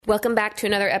Welcome back to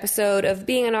another episode of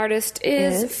Being an Artist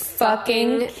is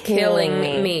fucking killing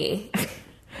me.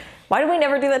 Why do we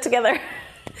never do that together?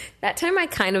 That time I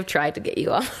kind of tried to get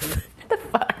you off. What the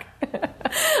fuck?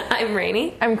 I'm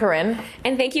Rainey. I'm Corinne.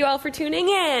 And thank you all for tuning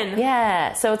in.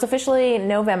 Yeah, so it's officially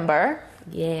November.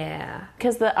 Yeah.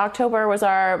 Because the October was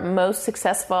our most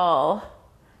successful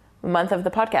month of the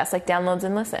podcast, like downloads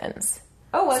and listens.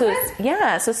 Oh, was it?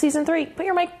 Yeah, so season 3. Put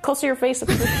your mic close to your face.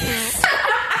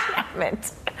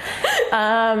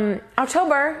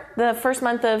 October, the first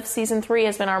month of season 3,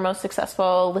 has been our most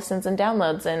successful listens and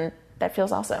downloads, and that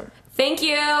feels awesome. Thank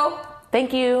you.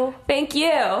 Thank you. Thank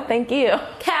you. Thank you.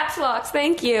 Caps locks,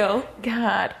 thank you.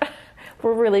 God,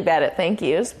 we're really bad at thank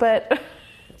yous, but...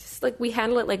 Just like we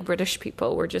handle it like British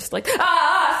people. We're just like,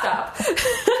 stop.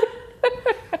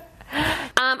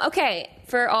 Okay,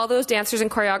 for all those dancers and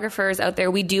choreographers out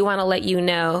there, we do want to let you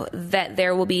know that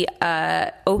there will be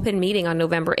an open meeting on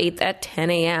November 8th at 10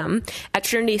 a.m. at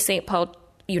Trinity St. Paul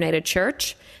United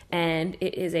Church, and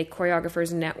it is a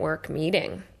Choreographers Network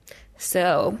meeting.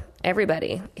 So,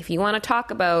 everybody, if you want to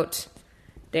talk about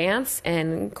dance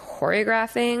and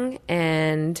choreographing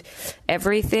and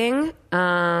everything,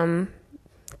 go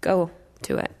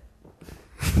to it.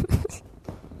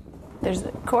 There's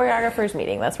a choreographers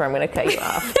meeting. That's where I'm going to cut you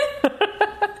off.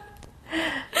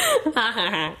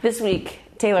 This week,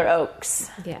 Taylor Oakes.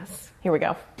 Yes. Here we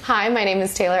go. Hi, my name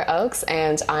is Taylor Oakes,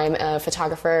 and I'm a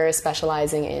photographer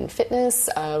specializing in fitness,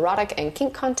 erotic, and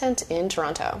kink content in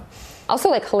Toronto. Also,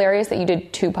 like, hilarious that you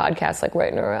did 2 podcasts, like,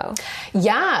 right in a row.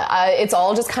 Yeah, it's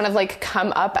all just kind of, like,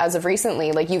 come up as of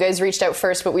recently. Like, you guys reached out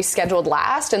first, but we scheduled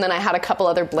last, and then I had a couple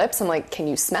other blips. I'm like, can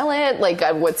you smell it? Like,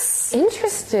 what's...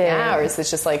 Interesting. Yeah, or is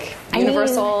this just, like,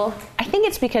 universal? I think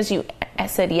it's because you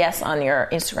said yes on your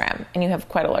Instagram, and you have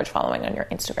quite a large following on your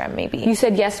Instagram, maybe. You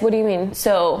said yes? What do you mean?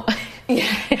 So,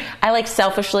 I, like,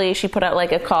 selfishly, she put out,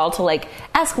 like, a call to, like,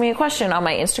 ask me a question on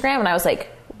my Instagram, and I was like...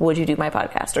 would you do my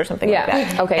podcast or something like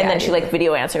that? Okay. And then she like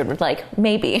video answered with like,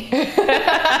 maybe.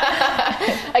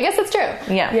 I guess that's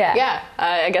true. Yeah. Yeah.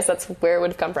 I guess that's where it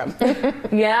would have come from.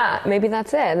 Yeah, maybe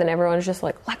that's it. And then everyone's just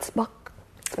like, let's book.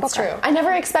 That's true. I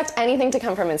never expect anything to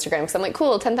come from Instagram because I'm like,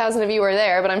 cool, 10,000 of you are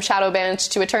there, but I'm shadow banned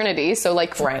to eternity. So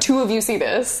like 2 of you see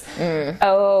this.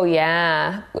 Oh,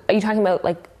 yeah. Are you talking about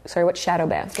like, sorry, what shadow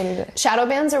bans? What is it? Shadow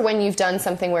bans are when you've done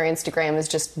something where Instagram is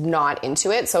just not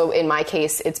into it. So in my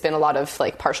case, it's been a lot of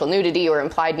like partial nudity or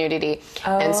implied nudity.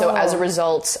 And so as a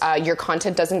result, your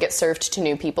content doesn't get served to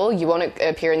new people. You won't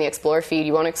appear in the Explore feed.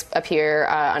 You won't appear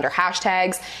under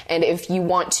hashtags. And if you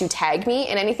want to tag me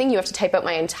in anything, you have to type out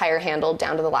my entire handle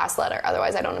down to the last letter.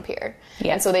 Otherwise, I don't appear.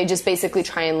 Yeah. And so they just basically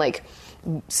try and like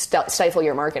stifle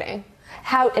your marketing.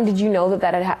 How, and did you know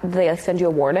that they like, send you a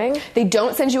warning? They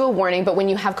don't send you a warning, but when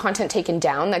you have content taken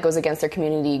down that goes against their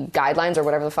community guidelines or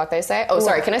whatever the fuck they say. Oh,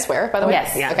 sorry, can I swear, by the way?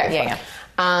 Yes. Yeah. Okay. Yeah.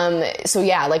 So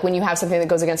yeah, like when you have something that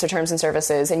goes against their terms and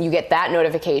services and you get that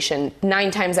notification,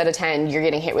 9 times out of 10, you're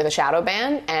getting hit with a shadow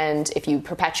ban. And if you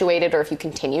perpetuate it or if you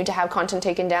continue to have content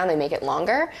taken down, they make it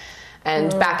longer.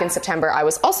 And back in September, I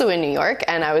was also in New York,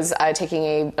 and I was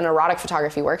taking an erotic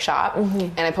photography workshop,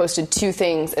 and I posted 2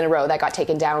 things in a row that got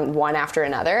taken down one after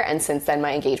another, and since then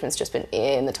my engagement's just been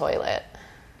in the toilet.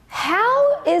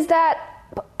 How is that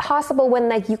possible when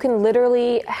like you can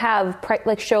literally have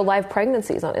show live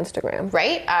pregnancies on Instagram?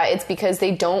 Right? It's because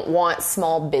they don't want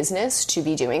small business to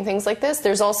be doing things like this.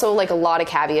 There's also like a lot of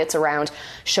caveats around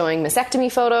showing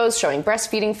mastectomy photos, showing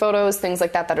breastfeeding photos, things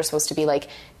like that that are supposed to be like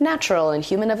natural and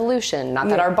human evolution. Not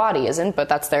that our body isn't, but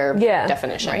that's their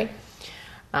definition. Right.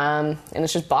 And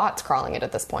it's just bots crawling it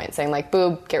at this point, saying like,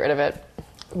 boob, get rid of it.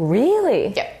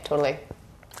 Really? Yeah, totally.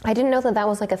 I didn't know that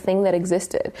was like a thing that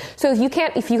existed. So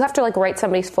if you have to like write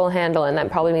somebody's full handle, and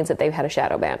that probably means that they've had a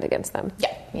shadow banned against them.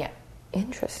 Yeah. Yeah.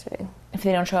 Interesting. If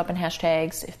they don't show up in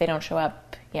hashtags, if they don't show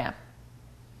up, yeah.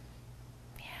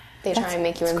 They try and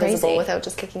make you invisible crazy. without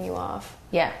just kicking you off.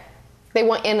 Yeah. They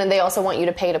want in, and they also want you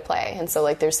to pay to play. And so,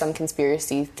 like, there's some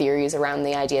conspiracy theories around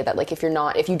the idea that, like, if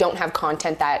you don't have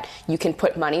content that you can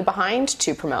put money behind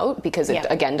to promote, because it,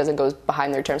 again, doesn't go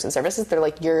behind their terms and services, they're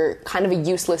like, you're kind of a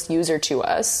useless user to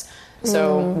us.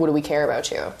 So what do we care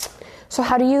about you? So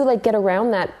how do you, like, get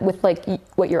around that with, like,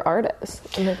 what your art is?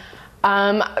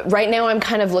 Right now, I'm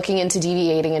kind of looking into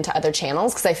deviating into other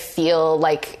channels, because I feel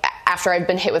like after I've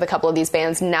been hit with a couple of these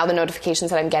bans, now the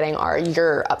notifications that I'm getting are,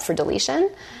 you're up for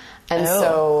deletion. And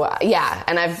so, yeah,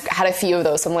 and I've had a few of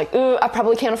those. So I'm like, ooh, I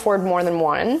probably can't afford more than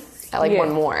one. I like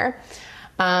one more.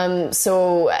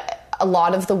 So a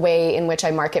lot of the way in which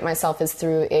I market myself is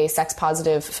through a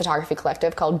sex-positive photography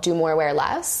collective called Do More, Wear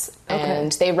Less. Okay.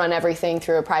 And they run everything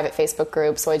through a private Facebook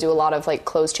group. So I do a lot of like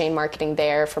closed chain marketing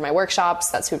there for my workshops.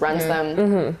 That's who runs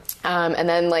them. And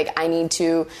then like I need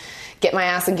to get my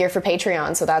ass in gear for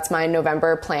Patreon. So that's my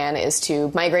November plan, is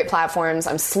to migrate platforms.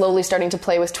 I'm slowly starting to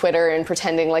play with Twitter and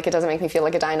pretending like it doesn't make me feel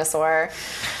like a dinosaur.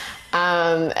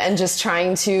 And just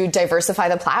trying to diversify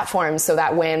the platforms so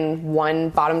that when one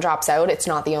bottom drops out, it's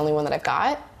not the only one that I've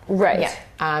got. Right. Yeah.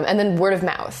 And then word of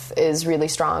mouth is really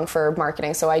strong for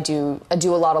marketing. So I do a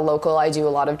lot of local. I do a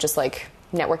lot of just like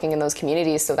networking in those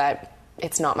communities so that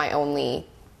it's not my only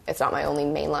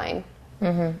main line.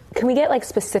 Can we get like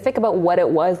specific about what it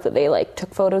was that they like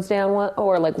took photos down,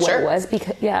 or like what it was?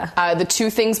 Because the two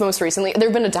things most recently,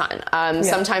 there've been a ton.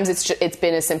 Sometimes it's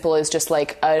been as simple as just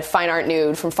like a fine art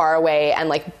nude from far away and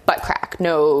like butt crack,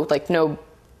 no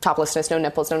toplessness, no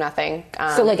nipples, no nothing.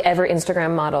 So like ever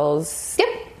Instagram models. Yep.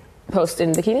 Post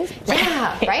in bikinis?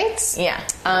 Yeah, right? Yeah.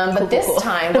 But this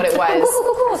time what it was...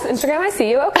 Cool. So Instagram, I see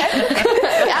you, okay.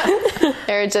 Yeah.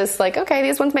 They're just like, okay,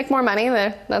 these ones make more money.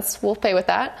 We'll pay with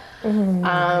that.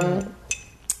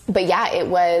 But yeah, it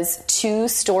was 2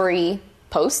 story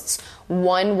posts.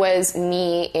 One was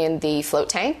me in the float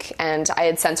tank, and I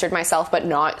had censored myself, but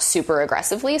not super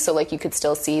aggressively. So like you could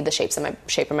still see the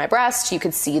shape of my breast. You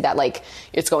could see that like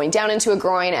it's going down into a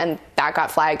groin, and that got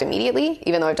flagged immediately,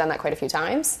 even though I've done that quite a few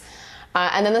times.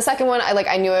 And then the second one,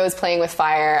 I knew I was playing with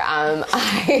fire.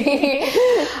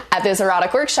 At this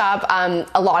erotic workshop,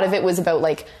 a lot of it was about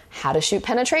like how to shoot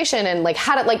penetration and like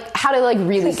how to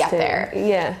really get there.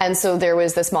 Yeah. And so there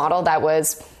was this model that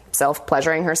was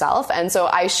self-pleasuring herself, and so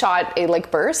I shot a like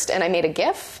burst and I made a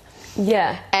GIF.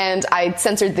 Yeah. And I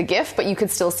censored the GIF, but you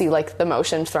could still see like the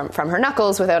motion from her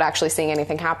knuckles without actually seeing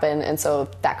anything happen, and so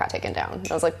that got taken down.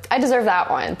 I was like, I deserve that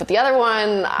one. But the other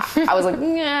one, I was like,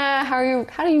 yeah,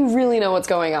 how do you really know what's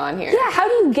going on here? Yeah, how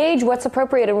do you gauge what's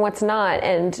appropriate and what's not?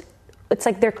 And it's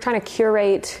like they're trying to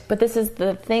curate. But this is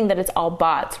the thing, that it's all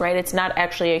bots, right? It's not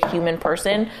actually a human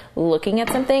person looking at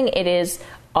something. It is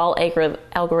all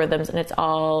algorithms, and it's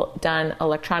all done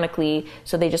electronically.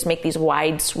 So they just make these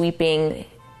wide sweeping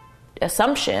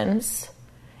assumptions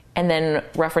and then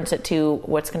reference it to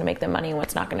what's going to make them money and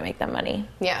what's not going to make them money.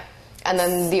 Yeah. And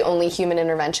then the only human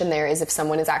intervention there is if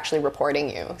someone is actually reporting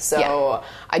you. So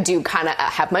I do kind of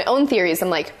have my own theories.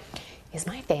 I'm like, is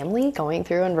my family going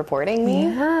through and reporting me?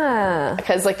 Yeah.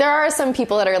 Because like there are some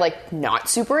people that are like not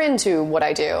super into what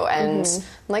I do, and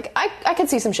like I could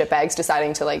see some shitbags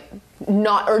deciding to like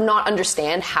not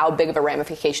understand how big of a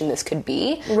ramification this could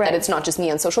be. Right. That it's not just me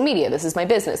on social media. This is my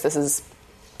business. This is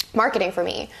marketing for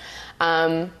me.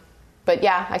 But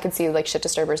yeah, I could see like shit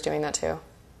disturbers doing that too.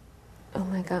 Oh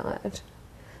my God.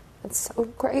 That's so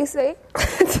crazy.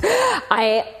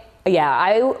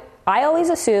 I always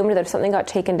assumed that if something got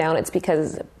taken down, it's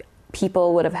because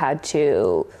people would have had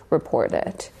to report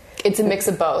it. It's a mix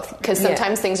of both, because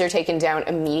sometimes things are taken down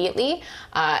immediately.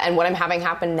 And what I'm having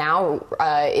happen now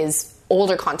is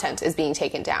older content is being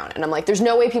taken down. And I'm like, there's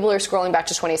no way people are scrolling back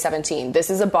to 2017. This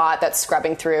is a bot that's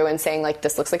scrubbing through and saying like,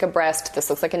 this looks like a breast, this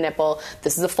looks like a nipple,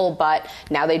 this is a full butt.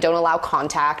 Now they don't allow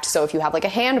contact. So if you have like a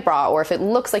hand bra, or if it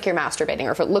looks like you're masturbating,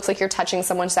 or if it looks like you're touching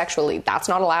someone sexually, that's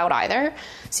not allowed either.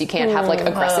 So you can't have like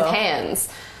aggressive hands.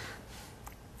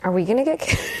 Are we gonna get?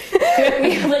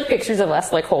 We have like pictures of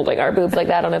us like holding our boobs like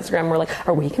that on Instagram. We're like,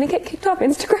 are we gonna get kicked off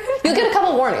Instagram? You'll get a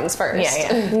couple warnings first.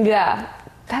 Yeah.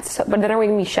 That's so, but then are we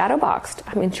going to be shadow boxed?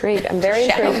 I'm intrigued. I'm very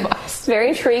intrigued. Very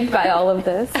intrigued by all of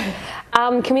this.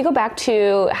 Can we go back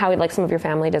to how like some of your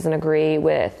family doesn't agree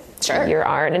with your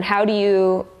art, and how do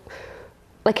you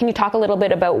like? Can you talk a little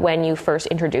bit about when you first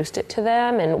introduced it to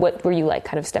them, and what were you like,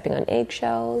 kind of stepping on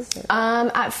eggshells?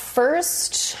 At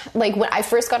first, like when I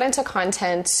first got into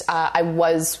content, I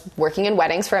was working in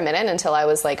weddings for a minute until I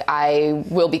was like, I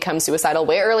will become suicidal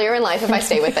way earlier in life if I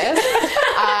stay with this.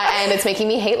 And it's making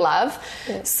me hate love.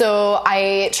 So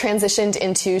I transitioned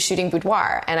into shooting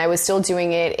boudoir, and I was still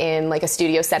doing it in like a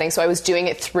studio setting. So I was doing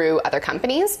it through other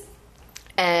companies,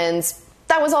 and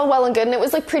that was all well and good. And it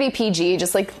was like pretty PG,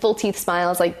 just like full teeth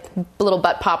smiles, like little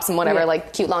butt pops and whatever,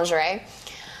 like cute lingerie.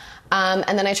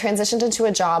 And then I transitioned into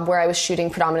a job where I was shooting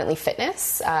predominantly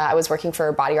fitness. I was working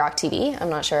for Body Rock TV. I'm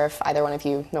not sure if either one of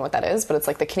you know what that is, but it's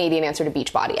like the Canadian answer to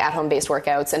Beachbody, at-home based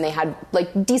workouts, and they had like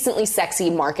decently sexy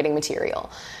marketing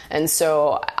material. And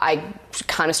so I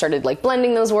kind of started like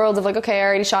blending those worlds of like, okay, I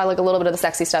already shot like a little bit of the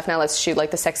sexy stuff, now let's shoot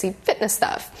like the sexy fitness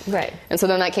stuff. Right. And so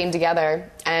then that came together,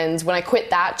 And when I quit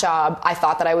that job, I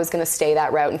thought that I was going to stay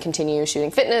that route and continue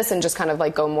shooting fitness and just kind of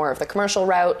like go more of the commercial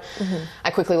route.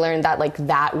 I quickly learned that like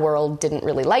that world didn't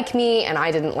really like me, and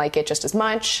I didn't like it just as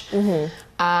much.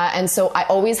 And so I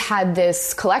always had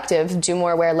this collective, Do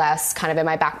More, Wear Less, kind of in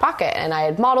my back pocket. And I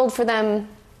had modeled for them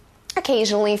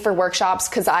occasionally for workshops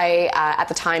because I, at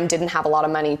the time, didn't have a lot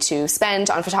of money to spend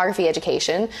on photography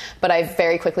education. But I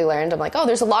very quickly learned, I'm like, oh,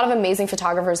 there's a lot of amazing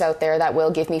photographers out there that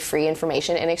will give me free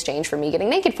information in exchange for me getting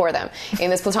naked for them in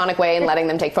this platonic way and letting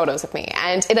them take photos of me.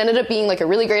 And it ended up being like a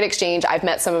really great exchange. I've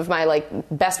met some of my like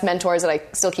best mentors that I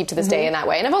still keep to this day in that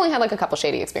way. And I've only had like a couple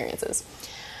shady experiences.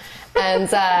 And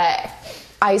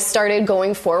I started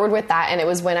going forward with that, and it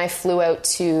was when I flew out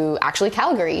to actually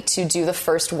Calgary to do the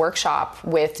first workshop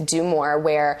with Do More,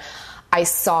 where I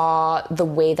saw the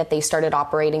way that they started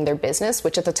operating their business,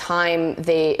 which at the time,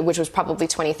 which was probably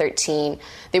 2013,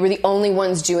 they were the only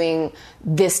ones doing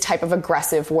this type of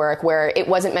aggressive work where it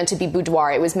wasn't meant to be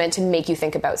boudoir. It was meant to make you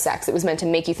think about sex. It was meant to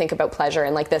make you think about pleasure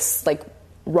and like this like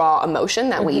raw emotion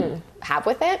that we have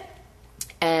with it.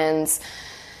 And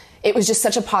it was just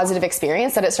such a positive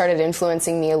experience that it started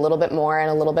influencing me a little bit more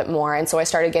and a little bit more. And so I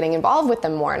started getting involved with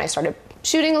them more, and I started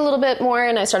shooting a little bit more,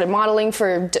 and I started modeling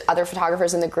for other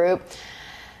photographers in the group.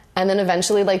 And then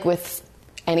eventually, like with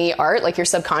any art, like your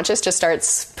subconscious just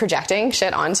starts projecting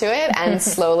shit onto it. And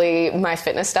slowly my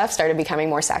fitness stuff started becoming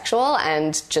more sexual,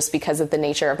 and just because of the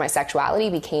nature of my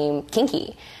sexuality became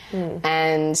kinky.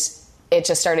 And it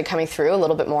just started coming through a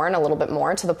little bit more and a little bit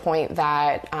more, to the point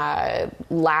that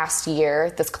last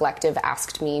year this collective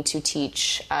asked me to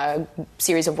teach a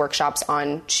series of workshops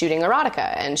on shooting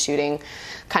erotica and shooting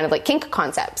kind of like kink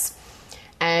concepts.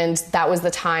 And that was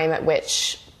the time at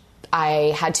which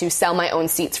I had to sell my own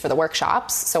seats for the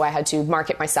workshops. So I had to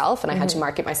market myself, and I had to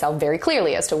market myself very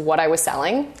clearly as to what I was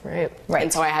selling. Right.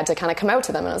 And so I had to kind of come out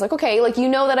to them, and I was like, okay, like, you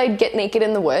know that I'd get naked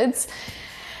in the woods.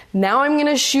 Now I'm going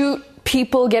to shoot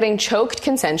people getting choked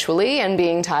consensually and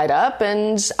being tied up,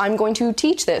 and I'm going to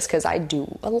teach this because I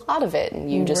do a lot of it,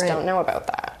 and you just don't know about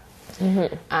that.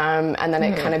 And then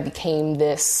it kind of became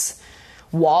this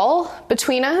wall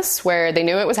between us where they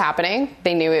knew it was happening.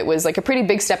 They knew it was like a pretty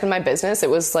big step in my business.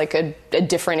 It was like a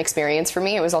different experience for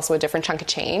me. It was also a different chunk of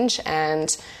change,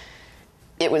 and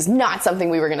it was not something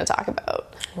we were going to talk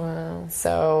about. Wow.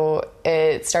 So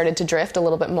it started to drift a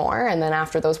little bit more. And then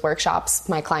after those workshops,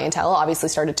 my clientele obviously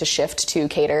started to shift to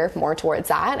cater more towards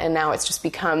that. And now it's just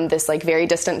become this like very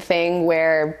distant thing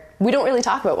where we don't really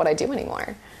talk about what I do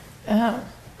anymore.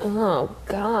 Oh,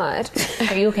 God.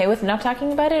 Are you okay with not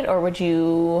talking about it, or would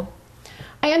you?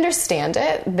 I understand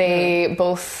it. They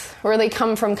both, or they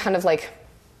come from kind of like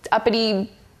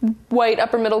uppity, white,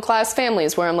 upper middle class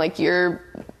families where I'm like,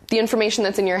 the information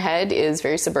that's in your head is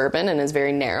very suburban and is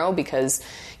very narrow because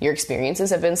your experiences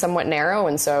have been somewhat narrow.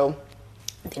 And so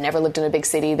they never lived in a big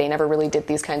city. They never really did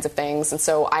these kinds of things. And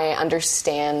so I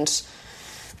understand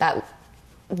that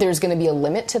there's going to be a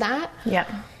limit to that.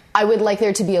 Yeah. I would like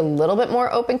there to be a little bit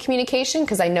more open communication,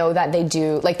 because I know that they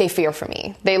do, like, they fear for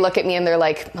me. They look at me and they're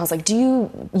like, I was like, do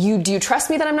you trust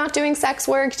me that I'm not doing sex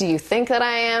work? Do you think that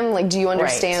I am? Like, do you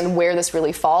understand where this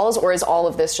really falls? Or is all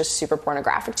of this just super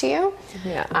pornographic to you?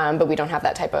 Yeah. But we don't have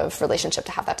that type of relationship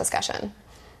to have that discussion.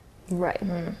 Right.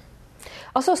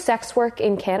 Also, sex work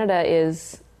in Canada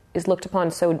is looked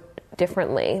upon so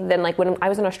differently than, like, when I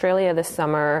was in Australia this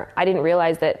summer, I didn't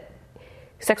realize that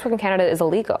sex work in Canada is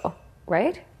illegal,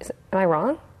 right? Am I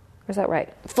wrong? Or is that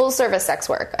right? Full service sex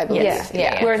work, I believe.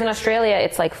 Yeah. Whereas in Australia,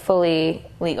 it's like fully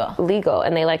legal,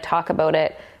 and they like talk about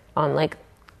it on like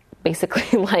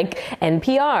basically like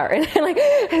NPR and like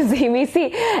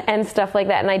CBC and stuff like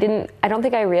that. And I don't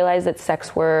think I realized that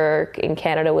sex work in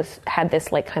Canada had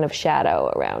this like kind of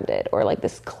shadow around it, or like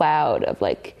this cloud of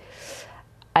like,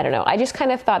 I don't know. I just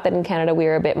kind of thought that in Canada we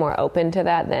were a bit more open to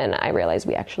that than I realized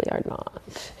we actually are not.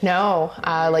 No,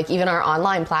 like even our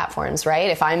online platforms, right?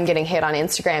 If I'm getting hit on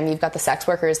Instagram, you've got the sex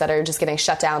workers that are just getting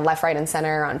shut down left, right, and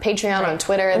center on Patreon, on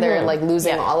Twitter. They're like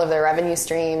losing all of their revenue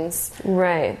streams.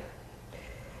 Right.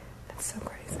 That's so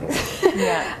crazy.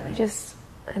 Yeah.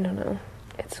 I don't know.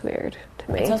 It's weird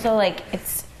to me. It's also like,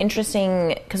 it's interesting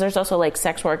because there's also like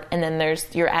sex work, and then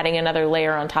you're adding another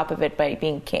layer on top of it by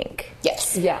being kink.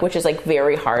 Yes. Yeah. Which is like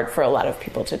very hard for a lot of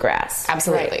people to grasp.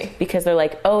 Absolutely. Right? Because they're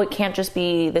like, oh, it can't just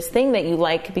be this thing that you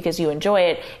like because you enjoy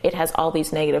it. It has all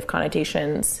these negative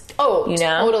connotations. Oh, you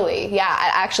know? Totally. Yeah.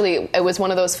 Actually, it was one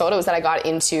of those photos that I got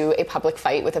into a public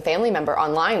fight with a family member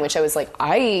online, which I was like,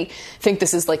 I think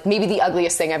this is like maybe the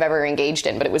ugliest thing I've ever engaged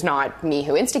in, but it was not me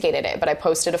who instigated it. But I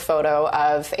posted a photo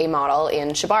of a model in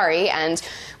Shibari, and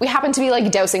we happened to be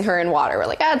like dousing her in water. We're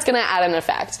like, it's going to add an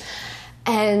effect.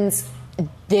 And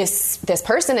this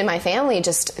person in my family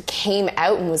just came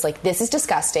out and was like, this is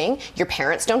disgusting. Your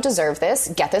parents don't deserve this.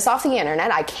 Get this off the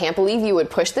internet. I can't believe you would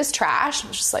push this trash. I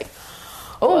was just like,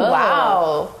 oh, whoa.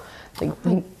 Wow.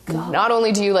 Like, not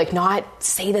only do you like not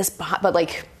say this, but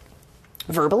like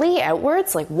verbally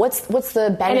outwards, like what's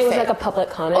the benefit? And it was like a public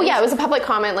comment? Oh yeah, it was a public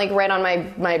comment, like right on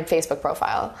my Facebook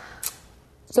profile.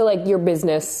 So like your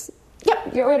business...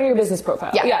 Yep. Get rid of your business profile.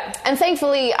 Yeah. And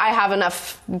thankfully, I have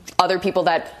enough other people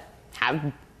that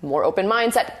have more open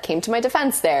minds that came to my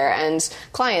defense there, and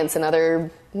clients and other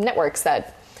networks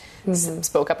that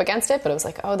spoke up against it. But it was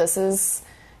like, oh, those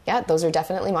are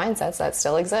definitely mindsets that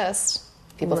still exist.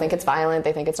 People think it's violent.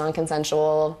 They think it's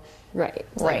non-consensual. Right.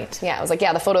 Yeah, I was like,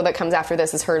 the photo that comes after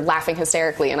this is her laughing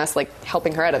hysterically and us like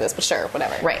helping her out of this, but sure,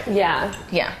 whatever. Right. Yeah.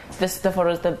 The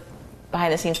photos, the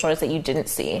behind the scenes photos that you didn't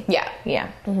see. Yeah.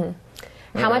 Mm-hmm.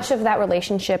 How much of that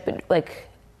relationship, like,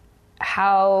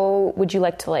 how would you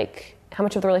like to, like, how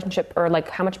much of the relationship, or, like,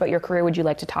 how much about your career would you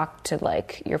like to talk to,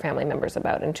 like, your family members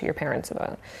about and to your parents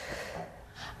about?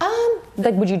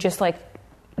 Like, would you just, like,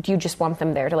 do you just want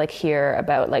them there to, like, hear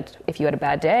about, like, if you had a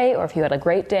bad day, or if you had a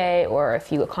great day, or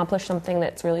if you accomplished something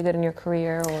that's really good in your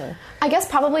career, or? I guess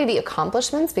probably the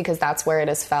accomplishments, because that's where it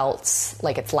has felt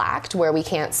like it's lacked, where we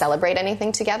can't celebrate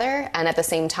anything together, and at the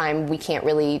same time, we can't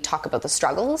really talk about the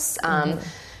struggles.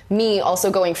 Me also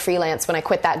going freelance, when I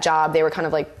quit that job, they were kind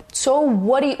of like, so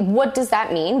what does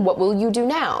that mean? What will you do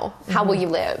now? How will you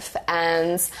live?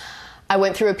 And I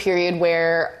went through a period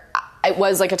where it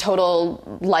was like a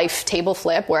total life table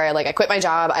flip, where I quit my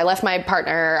job, I left my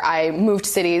partner, I moved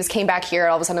cities, came back here,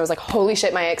 all of a sudden I was like, holy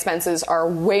shit, my expenses are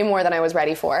way more than I was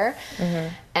ready for.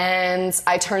 And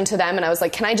I turned to them and I was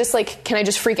like, can I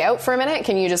just freak out for a minute?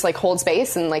 Can you just like hold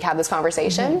space and like have this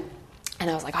conversation? And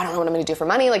I was like, I don't know what I'm going to do for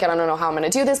money. Like, I don't know how I'm going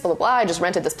to do this, blah, blah, blah. I just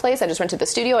rented this place. I just rented the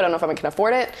studio. I don't know if I can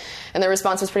afford it. And their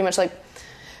response was pretty much like,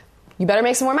 you better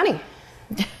make some more money.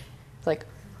 Like,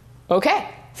 okay.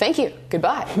 Thank you.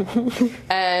 Goodbye.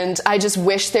 And I just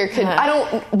wish there could, I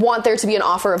don't want there to be an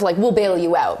offer of like, we'll bail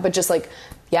you out, but just like,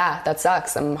 yeah, that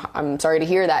sucks. I'm sorry to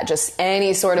hear that. Just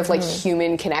any sort of like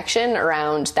human connection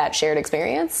around that shared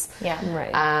experience. Yeah.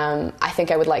 Right. I think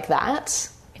I would like that.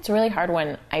 It's really hard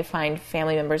when I find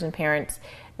family members and parents,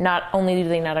 not only do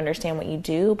they not understand what you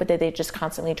do, but that they just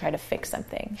constantly try to fix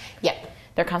something. Yeah.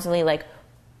 They're constantly like,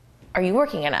 are you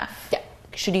working enough? Yeah.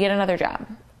 Should you get another job?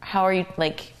 How are you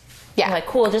like... Yeah. I'm like,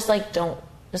 cool, just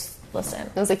listen.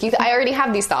 I was like, I already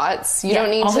have these thoughts. You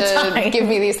don't need to give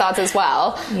me these thoughts as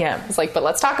well. Yeah. It's like, but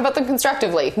let's talk about them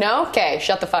constructively. No? Okay,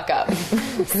 shut the fuck up.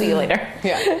 See you later.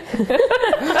 Yeah.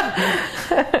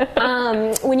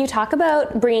 When you talk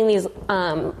about bringing these,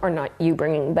 or not you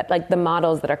bringing, but like the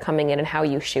models that are coming in and how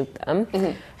you shoot them,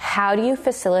 how do you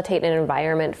facilitate an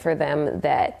environment for them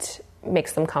that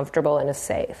makes them comfortable and is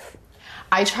safe?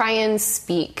 I try and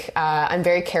speak, I'm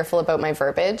very careful about my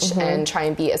verbiage and try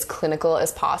and be as clinical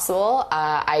as possible.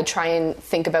 I try and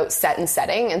think about set and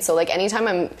setting. And so like anytime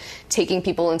I'm taking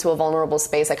people into a vulnerable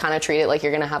space, I kind of treat it like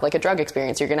you're going to have like a drug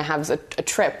experience. You're going to have a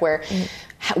trip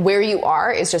where you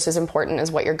are is just as important as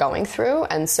what you're going through.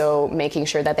 And so making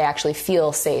sure that they actually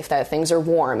feel safe, that things are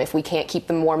warm. If we can't keep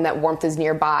them warm, that warmth is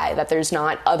nearby, that there's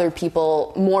not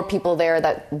more people there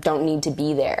that don't need to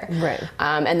be there. Right.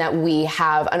 And that we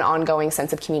have an ongoing sense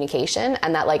of communication,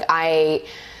 and that like I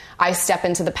step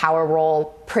into the power role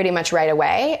pretty much right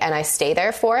away, and I stay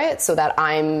there for it so that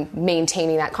I'm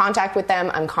maintaining that contact with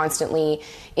them. I'm constantly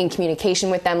in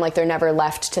communication with them. Like they're never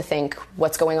left to think,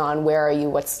 what's going on? Where are you?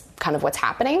 What's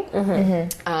happening?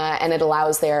 And it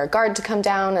allows their guard to come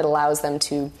down. It allows them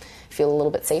to feel a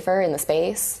little bit safer in the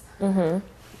space.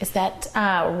 Is that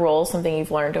role something you've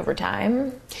learned over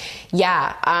time?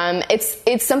 Yeah,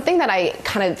 it's something that I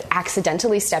kind of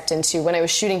accidentally stepped into. When I was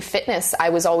shooting fitness, I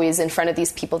was always in front of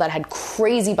these people that had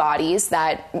crazy bodies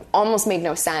that almost made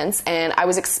no sense, and I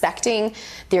was expecting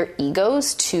their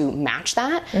egos to match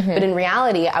that. But in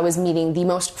reality, I was meeting the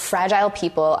most fragile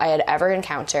people I had ever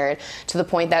encountered, to the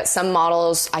point that some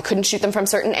models, I couldn't shoot them from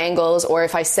certain angles, or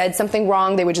if I said something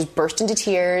wrong, they would just burst into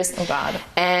tears. Oh, God.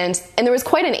 And there was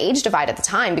quite an age divide at the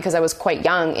time, because I was quite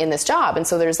young in this job. And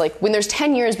so there's like, when there's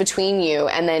 10 years between you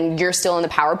and then you're still in the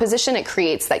power position, it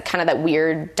creates that kind of that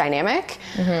weird dynamic.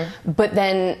 But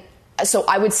then, so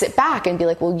I would sit back and be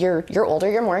like, well, you're older,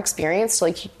 you're more experienced,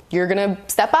 like you're going to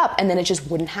step up. And then it just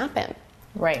wouldn't happen.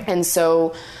 Right. And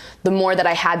so the more that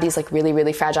I had these like really,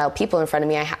 really fragile people in front of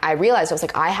me, I realized I was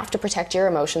like, I have to protect your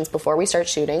emotions before we start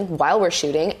shooting, while we're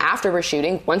shooting, after we're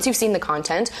shooting. Once you've seen the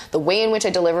content, the way in which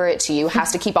I deliver it to you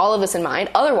has to keep all of this in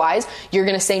mind. Otherwise, you're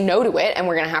going to say no to it and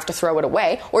we're going to have to throw it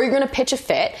away, or you're going to pitch a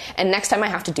fit. And next time I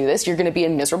have to do this, you're going to be a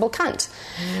miserable cunt.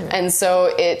 And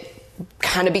so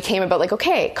kind of became about like,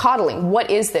 okay, coddling, what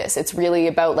is this? It's really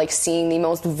about like seeing the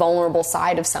most vulnerable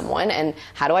side of someone, and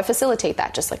how do I facilitate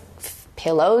that? Just like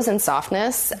pillows and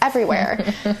softness everywhere.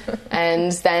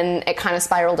 And then it kind of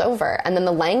spiraled over. And then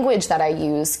the language that I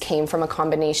use came from a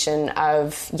combination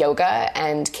of yoga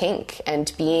and kink,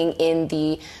 and being in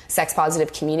the sex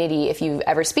positive community. If you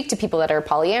ever speak to people that are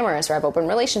polyamorous or have open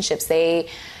relationships, they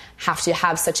have to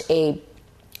have such a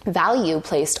value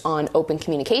placed on open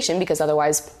communication, because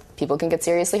otherwise people can get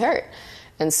seriously hurt.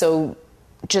 And so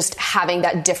just having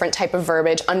that different type of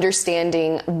verbiage,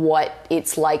 understanding what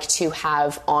it's like to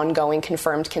have ongoing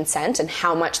confirmed consent and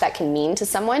how much that can mean to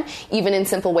someone, even in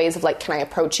simple ways of like, can I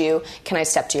approach you? Can I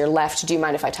step to your left? Do you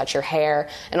mind if I touch your hair?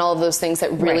 And all of those things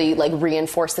that really like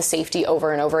reinforce the safety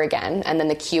over and over again. And then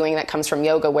the cueing that comes from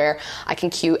yoga, where I can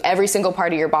cue every single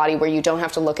part of your body, where you don't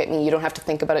have to look at me, you don't have to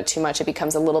think about it too much. It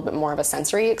becomes a little bit more of a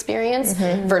sensory experience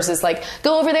versus like,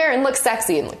 go over there and look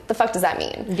sexy. And like, the fuck does that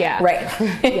mean? Yeah. Right.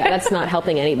 Yeah, that's not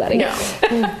helping anybody. No.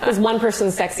 Because one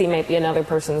person's sexy might be another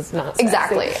person's not sexy.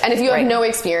 Exactly. And if you have no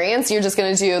experience, you're just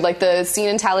going to do like the scene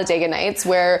in Talladega Nights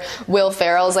where Will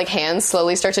Ferrell's like hands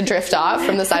slowly start to drift off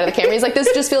from the side of the camera. He's like,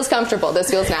 this just feels comfortable. This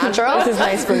feels natural. This is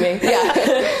nice for me.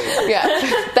 Yeah. Yeah.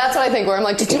 That's what I think, where I'm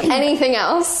like, just do anything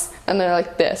else. And they're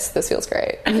like, this feels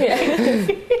great. Yeah.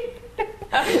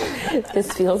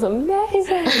 This feels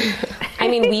amazing.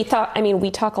 We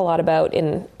talk a lot about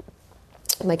in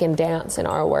dance in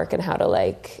our work, and how to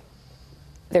like,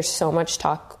 there's so much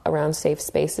talk around safe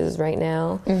spaces right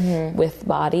now with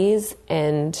bodies,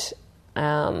 and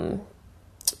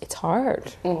it's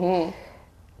hard.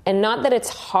 And not that it's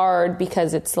hard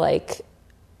because it's like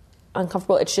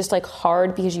uncomfortable, it's just like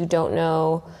hard because you don't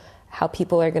know how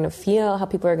people are going to feel, how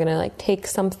people are going to like take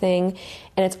something.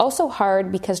 And it's also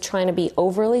hard because trying to be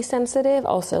overly sensitive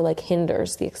also like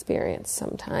hinders the experience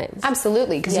sometimes.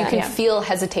 Absolutely, because you can feel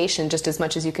hesitation just as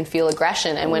much as you can feel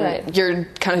aggression. And when you're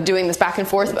kind of doing this back and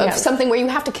forth of something where you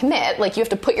have to commit, like you have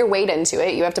to put your weight into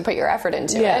it, you have to put your effort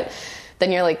into it,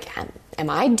 then you're like, am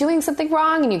I doing something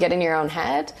wrong? And you get in your own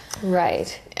head.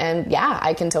 Right. And yeah,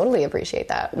 I can totally appreciate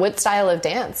that. What style of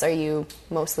dance are you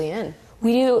mostly in?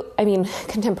 We do,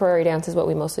 contemporary dance is what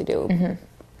we mostly do.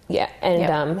 Yeah,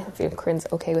 and if Corinne's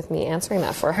okay with me answering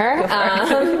that for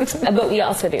her. But we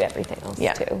also do everything else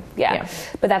too. Yeah.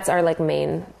 But that's our like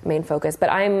main focus.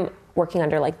 But I'm working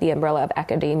under like the umbrella of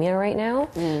academia right now.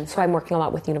 So I'm working a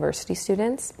lot with university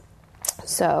students.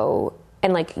 So,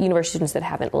 and like university students that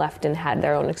haven't left and had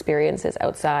their own experiences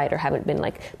outside, or haven't been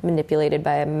like manipulated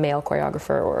by a male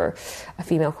choreographer or a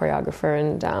female choreographer.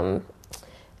 And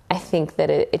I think that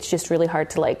it's just really hard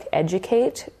to like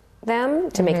educate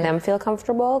them to make them feel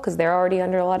comfortable, because they're already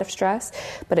under a lot of stress.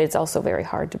 But it's also very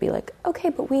hard to be like,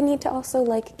 okay, but we need to also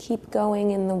like keep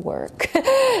going in the work.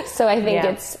 So I think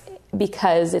it's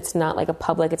because it's not like a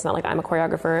public, it's not like I'm a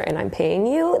choreographer and I'm paying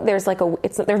you. There's like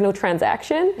there's no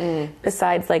transaction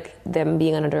besides like them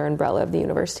being under an umbrella of the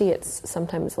university. It's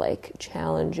sometimes like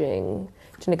challenging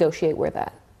to negotiate where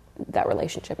that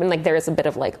relationship, and like there is a bit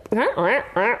of like which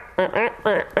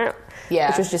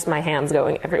was just my hands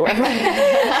going everywhere.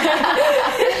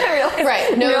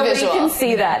 Right, nobody visual can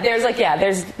see that. There's like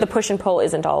there's the push and pull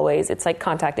isn't always, it's like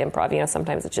contact improv,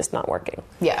 sometimes it's just not working.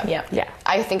 Yeah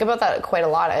I think about that quite a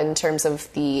lot in terms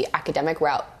of the academic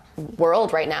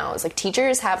world right now. Is like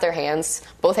teachers have their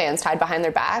both hands tied behind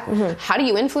their back. How do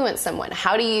you influence someone?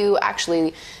 How do you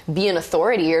actually be an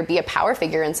authority or be a power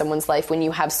figure in someone's life when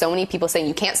you have so many people saying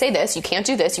you can't say this, you can't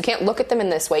do this, you can't look at them in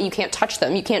this way, you can't touch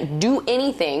them, you can't do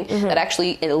anything that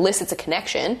actually elicits a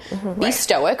connection? Be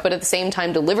stoic, but at the same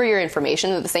time deliver your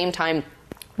information, at the same time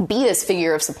be this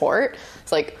figure of support.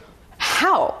 It's like,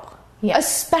 how?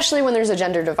 Especially when there's a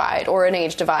gender divide or an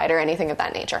age divide or anything of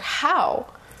that nature. How?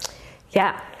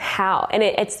 Yeah, how? And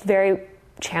it's very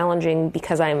challenging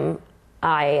because I am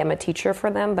a teacher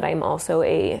for them, but I'm also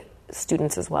a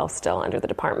student as well, still under the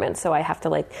department. So I have to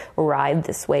like ride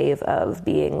this wave of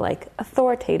being like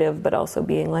authoritative, but also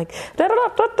being like da da da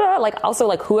da da. Like also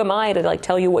like, who am I to like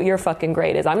tell you what your fucking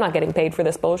grade is? I'm not getting paid for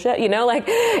this bullshit. Like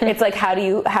it's like how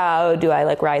do I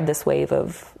like ride this wave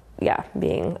of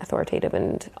being authoritative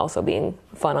and also being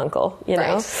fun uncle?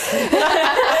 Know.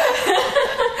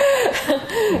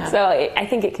 So I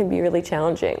think it can be really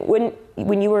challenging.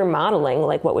 When you were modeling,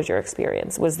 like what was your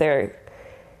experience? Was there,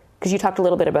 because you talked a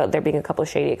little bit about there being a couple of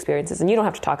shady experiences, and you don't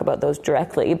have to talk about those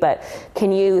directly, but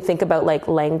can you think about like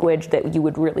language that you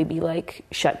would really be like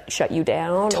shut you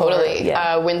down? Totally.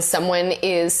 When someone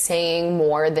is saying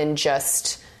more than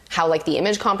just how like the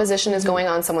image composition is going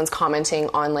on. Someone's commenting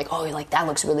on like, oh, like that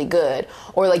looks really good,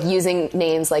 or like using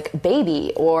names like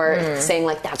baby, or saying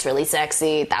like that's really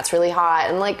sexy, that's really hot,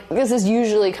 and like this is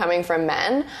usually coming from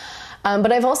men.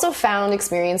 But I've also found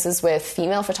experiences with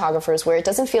female photographers where it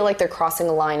doesn't feel like they're crossing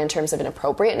a line in terms of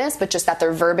inappropriateness, but just that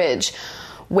their verbiage,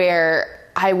 where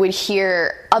I would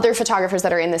hear other photographers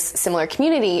that are in this similar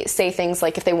community say things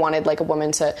like, if they wanted like a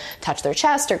woman to touch their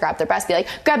chest or grab their breast, be like,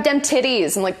 grab them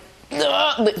titties, and like,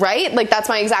 ugh, right? Like that's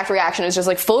my exact reaction. It's just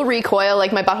like full recoil,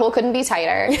 like my butthole couldn't be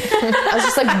tighter. I was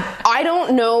just like, I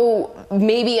don't know,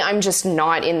 maybe I'm just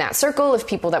not in that circle of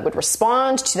people that would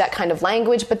respond to that kind of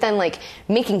language, but then like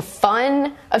making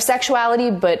fun of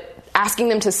sexuality but asking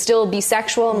them to still be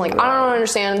sexual, I'm like, I don't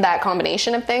understand that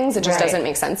combination of things. It just doesn't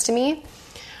make sense to me.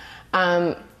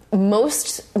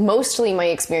 Mostly my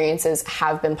experiences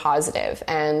have been positive,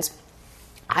 and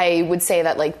I would say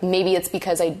that like maybe it's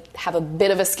because I have a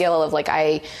bit of a skill of like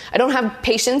I don't have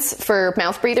patience for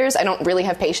mouth breathers. I don't really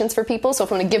have patience for people. So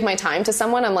if I'm going to give my time to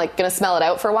someone, I'm like going to smell it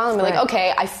out for a while and be like,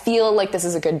 okay, I feel like this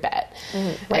is a good bet.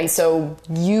 And so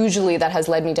usually that has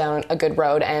led me down a good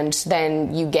road, and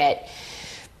then you get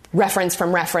reference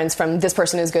from this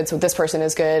person is good, so this person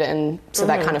is good, and so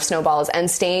that kind of snowballs. And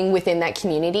staying within that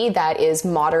community that is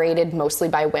moderated mostly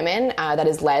by women, that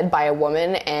is led by a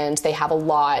woman, and they have a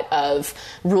lot of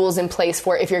rules in place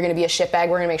for if you're going to be a shitbag,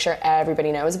 we're going to make sure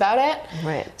everybody knows about it.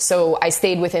 Right. So I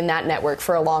stayed within that network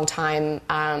for a long time,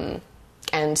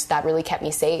 and that really kept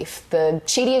me safe. The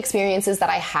shady experiences that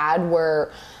I had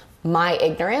were my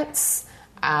ignorance,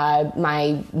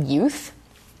 my youth,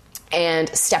 and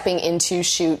stepping into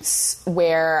shoots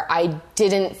where I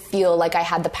didn't feel like I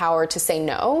had the power to say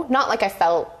no. Not like I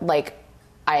felt like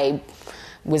I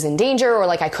was in danger or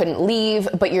like I couldn't leave,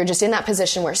 but you're just in that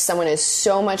position where someone is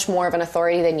so much more of an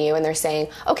authority than you, and they're saying,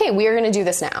 okay, we are going to do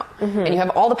this now. And you have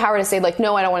all the power to say like,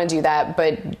 no, I don't want to do that,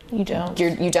 but you don't.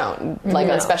 You don't. Like,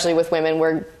 especially with women,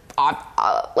 we're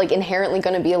like inherently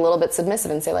going to be a little bit submissive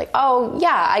and say like, oh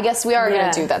yeah, I guess we are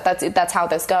going to do that. That's how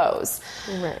this goes.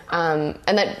 Right. And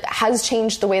that has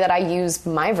changed the way that I use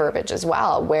my verbiage as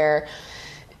well, where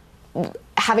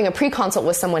having a pre-consult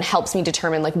with someone helps me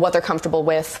determine like what they're comfortable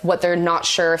with, what they're not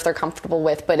sure if they're comfortable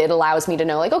with, but it allows me to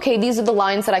know like, okay, these are the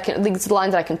lines that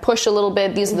I can push a little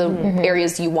bit. These are the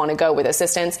areas you want to go with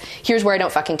assistance. Here's where I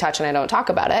don't fucking touch and I don't talk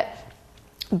about it.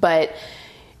 But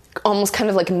almost kind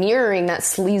of like mirroring that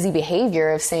sleazy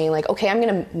behavior of saying like, okay, I'm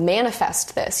going to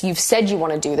manifest this. You've said you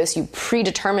want to do this. You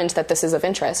predetermined that this is of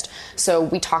interest. So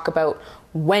we talk about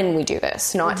when we do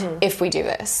this, not if we do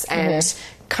this, and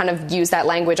kind of use that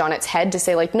language on its head to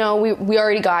say like, no, we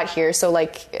already got here. So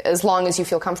like, as long as you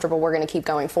feel comfortable, we're going to keep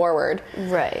going forward.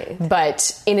 Right.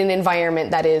 But in an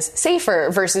environment that is safer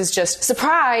versus just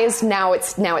surprise. Now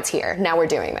it's here. Now we're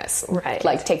doing this. Right.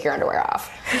 Like take your underwear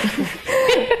off.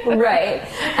 Right.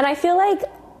 And I feel like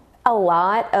a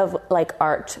lot of like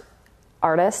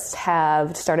artists have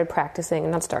not started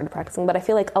practicing, but I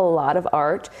feel like a lot of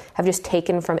art have just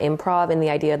taken from improv and the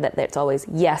idea that it's always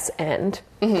yes and,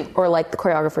 or like the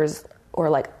choreographers, or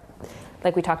like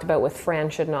we talked about with Fran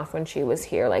Shudnoff when she was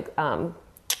here, like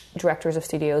directors of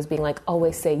studios being like,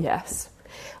 always say yes,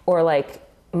 or like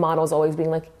models always being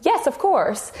like, yes, of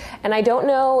course. And I don't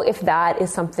know if that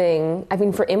is something, I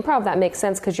mean, for improv that makes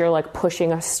sense because you're like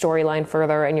pushing a storyline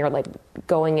further and you're like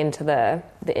going into the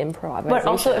improv. But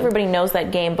also everybody knows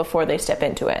that game before they step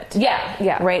into it.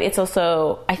 Yeah. Right? It's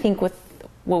also, I think with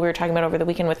what we were talking about over the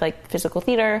weekend with like physical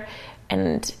theater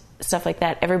and stuff like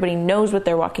that, everybody knows what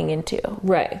they're walking into.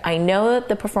 Right. I know that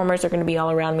the performers are going to be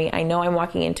all around me. I know I'm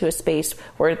walking into a space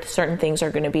where certain things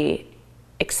are going to be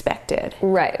expected,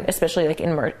 right? Especially like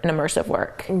in immersive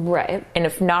work, right? And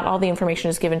if not all the information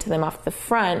is given to them off the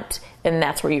front, then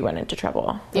that's where you run into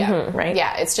trouble. Yeah, right.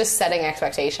 Yeah, it's just setting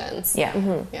expectations.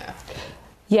 Yeah,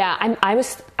 yeah.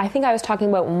 I think I was talking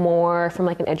about more from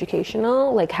like an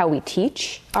educational, like how we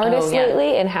teach artists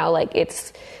lately, and how like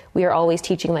we are always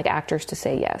teaching like actors to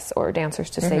say yes, or dancers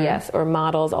to say yes, or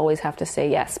models always have to say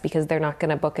yes because they're not going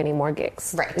to book any more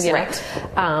gigs. Right. Right.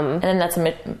 And then that's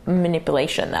a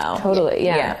manipulation though. Totally.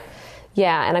 Yeah.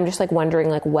 And I'm just like wondering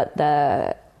like what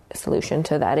the solution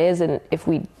to that is, and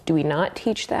do we not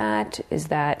teach that? Is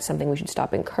that something we should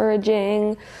stop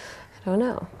encouraging? I don't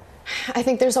know. I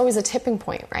think there's always a tipping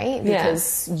point, right?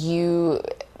 Because you,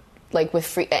 like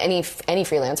with any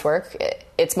freelance work,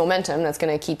 it's momentum that's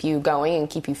going to keep you going and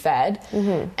keep you fed.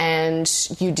 And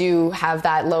you do have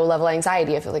that low level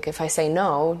anxiety of like, if I say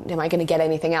no, am I going to get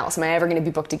anything else? Am I ever going to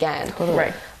be booked again? Totally.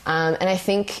 Right. And I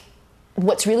think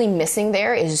what's really missing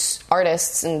there is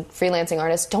artists and freelancing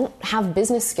artists don't have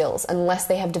business skills unless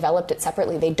they have developed it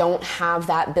separately. They don't have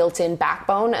that built-in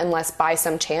backbone unless by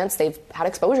some chance they've had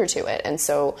exposure to it. And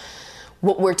so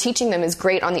what we're teaching them is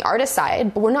great on the artist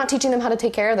side, but we're not teaching them how to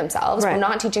take care of themselves. Right. We're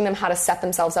not teaching them how to set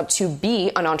themselves up to be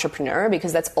an entrepreneur,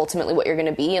 because that's ultimately what you're going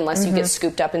to be unless you get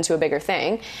scooped up into a bigger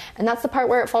thing. And that's the part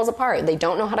where it falls apart. They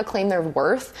don't know how to claim their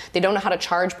worth. They don't know how to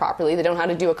charge properly. They don't know how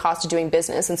to do a cost of doing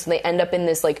business. And so they end up in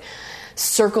this like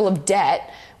circle of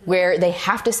debt where they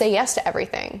have to say yes to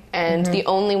everything. And the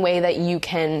only way that you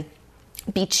can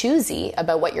be choosy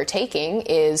about what you're taking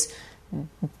is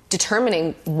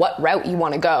determining what route you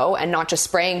want to go, and not just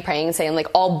praying and saying like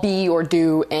I'll be or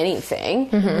do anything,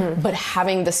 but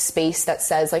having the space that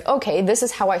says like, okay, this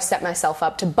is how I set myself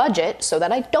up to budget so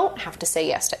that I don't have to say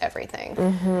yes to everything.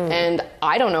 And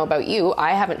I don't know about you,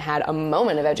 I haven't had a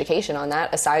moment of education on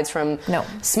that aside from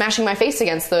smashing my face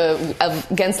against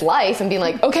life and being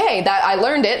like, okay, that I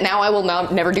learned it, now I will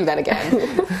never do that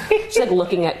again. She's like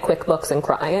looking at QuickBooks and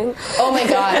crying. Oh my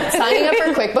god, signing up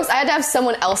for QuickBooks, I had to have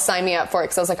someone else sign me up for it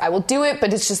because I was like, I will do it,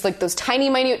 but it's just like those tiny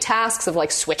minute tasks of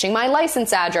like switching my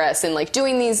license address and like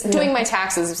doing my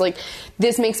taxes. It's like,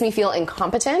 this makes me feel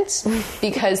incompetent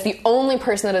because the only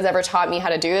person that has ever taught me how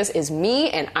to do this is me,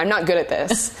 and I'm not good at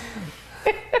this.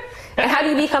 And how do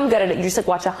you become good at it? You just like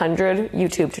watch 100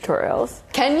 YouTube tutorials.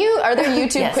 Can you? Are there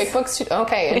YouTube QuickBooks?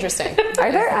 Okay, interesting.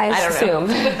 Are there? I assume.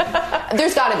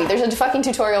 There's gotta be. There's a fucking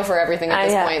tutorial for everything at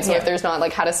this point. So if there's not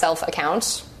like how to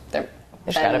self-account,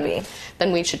 there's gotta be.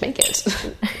 Then we should make it.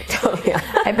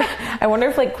 I wonder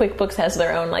if like QuickBooks has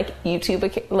their own like YouTube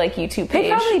page. They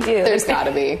probably do. There's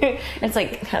gotta be. It's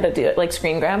like how to do it, like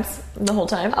screen grabs the whole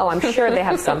time. Oh, I'm sure they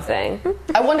have something.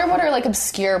 I wonder what are like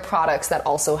obscure products that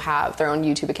also have their own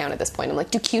YouTube account at this point. I'm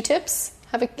like, do Q-tips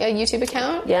have a YouTube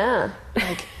account? Yeah.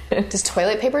 Like, does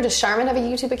toilet paper, does Charmin have a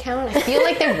YouTube account? I feel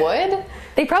like they would.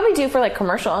 They probably do for like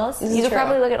commercials. You could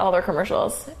probably look at all their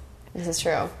commercials. This is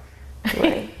true.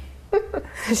 Right.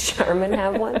 Does Charmin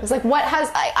have one? It's like, what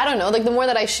has, I don't know, like the more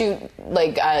that I shoot,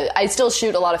 like I still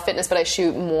shoot a lot of fitness, but I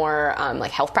shoot more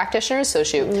like health practitioners, so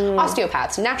shoot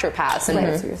osteopaths, naturopaths,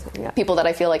 and people that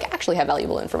I feel like actually have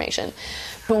valuable information.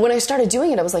 But when I started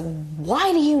doing it, I was like,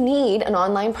 why do you need an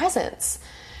online presence?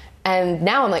 And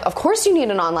now I'm like, of course you need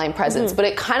an online presence, but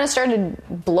it kind of started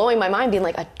blowing my mind, being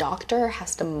like, a doctor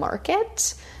has to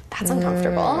market? That's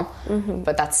uncomfortable.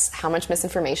 But that's how much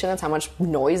misinformation, that's how much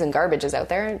noise and garbage is out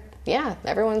there. Yeah,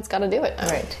 everyone's got to do it.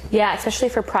 Right. Yeah, especially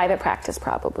for private practice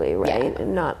probably, right? Yeah.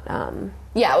 Not...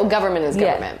 Yeah, well, government is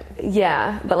government.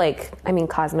 Yeah, but like, I mean,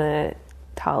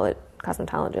 cosmetologists,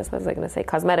 what was I going to say?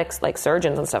 Cosmetics, like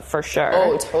surgeons and stuff, for sure.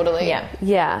 Oh, totally.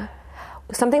 Yeah.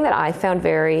 Something that I found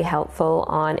very helpful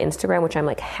on Instagram, which I'm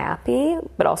like happy,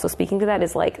 but also speaking to that,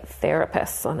 is like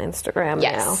therapists on Instagram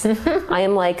now. I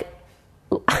am like,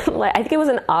 I think it was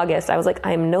in August, I was like,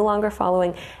 I am no longer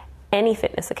following any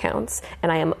fitness accounts,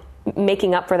 and I am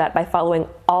making up for that by following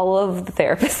all of the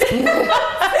therapists.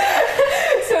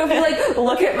 So if you like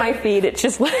look at my feed, it's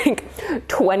just like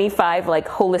 25 like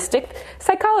holistic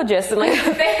psychologists and like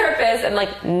therapists and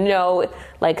like no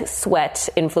like sweat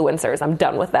influencers. I'm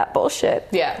done with that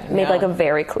bullshit. Made like a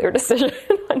very clear decision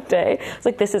one day. It's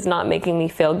like, this is not making me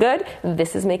feel good.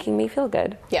 This is making me feel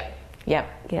good. Yeah.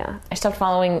 I stopped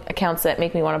following accounts that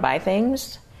make me want to buy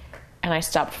things, and I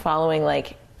stopped following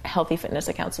like healthy fitness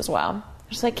accounts as well. I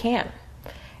just like can't.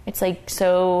 It's like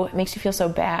so, it makes you feel so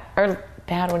bad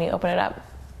when you open it up.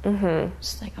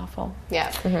 It's like awful.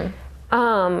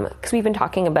 Because we've been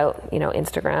talking about, you know,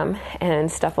 Instagram and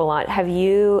stuff a lot. How do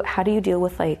you deal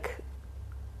with like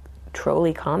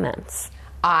trolly comments?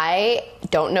 I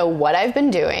don't know what I've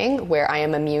been doing where I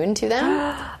am immune to them.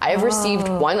 I have received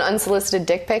one unsolicited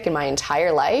dick pic in my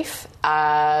entire life.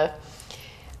 I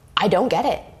don't get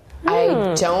it.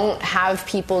 I don't have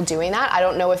people doing that. I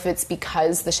don't know if it's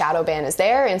because the shadow ban is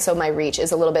there, and so my reach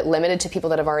is a little bit limited to people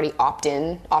that have already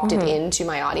opted into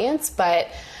my audience. But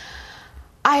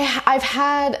I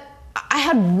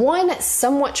had one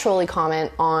somewhat trolly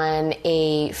comment on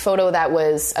a photo that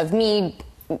was of me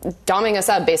doming us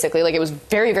up, basically. Like, it was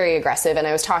very, very aggressive, and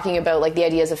I was talking about like the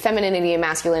ideas of femininity and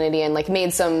masculinity, and like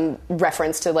made some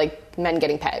reference to like men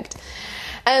getting pegged.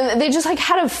 And they just like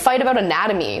had a fight about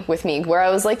anatomy with me, where I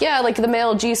was like, yeah, like the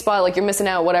male G-spot, like you're missing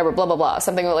out, whatever, blah, blah, blah.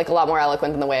 Something like a lot more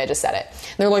eloquent than the way I just said it.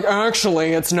 And they're like,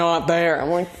 actually, it's not there.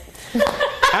 I'm like,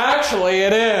 actually,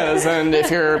 it is. And if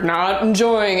you're not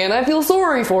enjoying it, I feel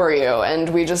sorry for you. And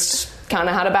we just kind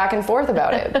of had a back and forth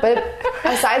about it. But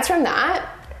aside from that,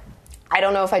 I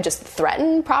don't know if I just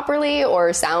threaten properly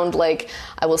or sound like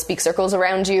I will speak circles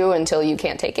around you until you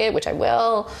can't take it, which I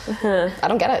will. I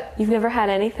don't get it. You've never had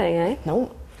anything, eh?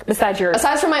 Nope. Aside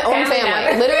from my own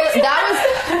family. Literally,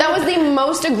 that was the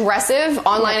most aggressive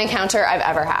online encounter I've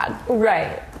ever had.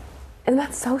 Right. And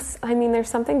that's so, I mean, there's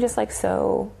something just like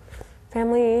so,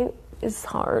 family is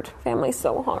hard. Family's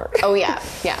so hard. Oh, yeah.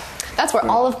 That's where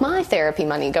all of my therapy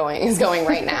money is going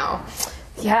right now.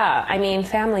 Yeah, I mean,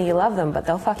 family, you love them, but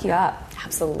they'll fuck you up.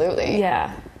 Absolutely.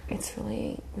 Yeah. It's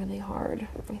really, really hard,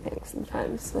 I think,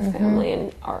 sometimes with family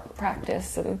and art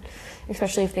practice, and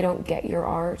especially if they don't get your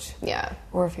art. Yeah.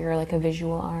 Or if you're like a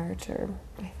visual art, or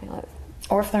I feel it.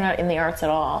 Or if they're not in the arts at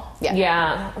all.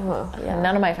 Yeah. Well, yeah.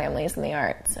 None of my family is in the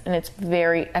arts. And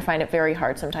I find it very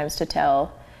hard sometimes to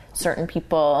tell certain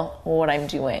people what I'm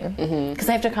doing. Because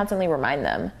I have to constantly remind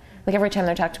them. Like, every time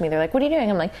they talk to me, they're like, what are you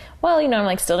doing? I'm like, well, I'm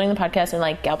like still doing the podcast, and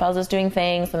like Gal Pals is doing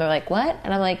things. And they're like, what?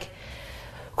 And I'm like,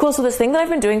 cool, so this thing that I've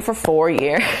been doing for 4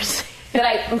 years.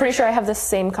 That I'm pretty sure I have the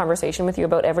same conversation with you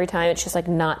about every time. It's just like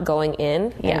not going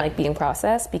in and like being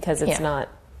processed because it's not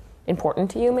important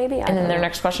to you, maybe. And then their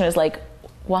next question is like,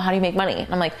 well, how do you make money?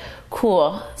 And I'm like,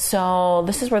 cool, so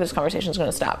this is where this conversation is going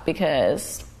to stop,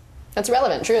 because that's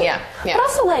relevant, truly. Yeah. But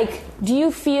also, like, do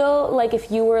you feel like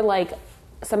if you were like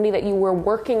somebody that you were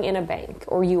working in a bank,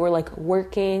 or you were like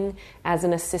working as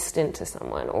an assistant to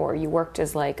someone, or you worked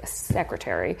as like a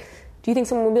secretary, do you think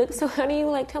someone would be like, so how do you,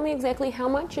 like, tell me exactly how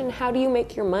much and how do you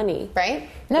make your money? Right?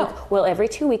 No. Like, well, every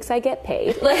 2 weeks I get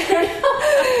paid.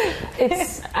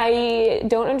 I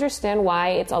don't understand why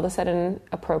it's all of a sudden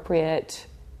appropriate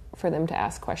for them to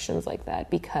ask questions like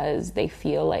that, because they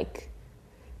feel like,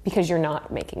 because you're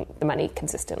not making the money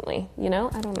consistently, you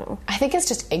know? I don't know. I think it's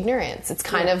just ignorance. It's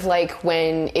kind of like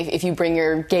when, if you bring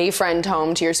your gay friend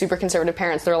home to your super conservative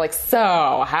parents, they're like,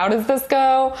 so, how does this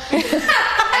go?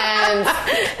 And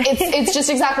it's just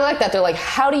exactly like that. They're like,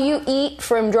 how do you eat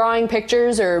from drawing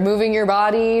pictures or moving your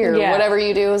body or whatever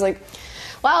you do? It's like,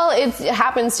 well, it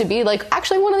happens to be like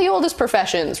actually one of the oldest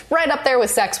professions, right up there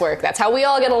with sex work. That's how we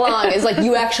all get along, is like,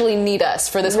 you actually need us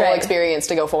for this whole experience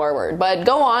to go forward. But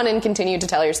go on and continue to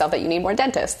tell yourself that you need more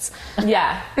dentists.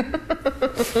 Yeah.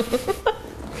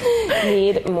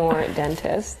 Need more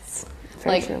dentists.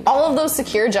 Like, all of those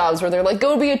secure jobs where they're like,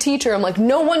 go be a teacher. I'm like,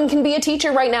 no one can be a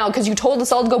teacher right now because you told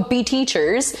us all to go be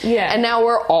teachers. Yeah. And now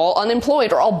we're all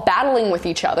unemployed or all battling with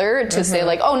each other to say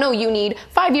like, oh no, you need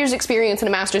 5 years experience and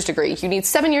a master's degree. You need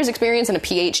 7 years experience and a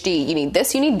PhD. You need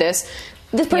this, you need this.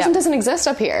 This person doesn't exist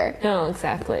up here. No,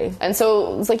 exactly. And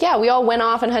so it's like, yeah, we all went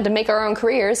off and had to make our own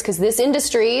careers because this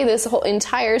industry, this whole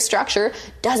entire structure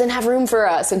doesn't have room for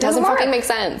us. It doesn't fucking make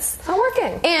sense. It's not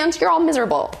working. And you're all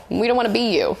miserable. We don't want to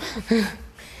be you.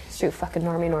 It's true, fucking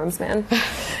normie norms, man.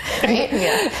 Right?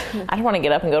 Yeah. I don't want to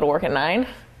get up and go to work at 9.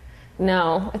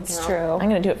 No, it's true. I'm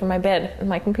going to do it from my bed and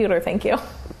my computer, thank you.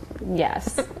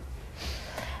 Yes.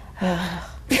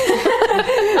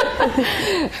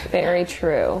 Very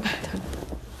true.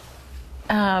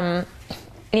 I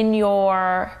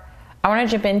want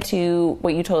to jump into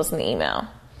what you told us in the email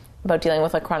about dealing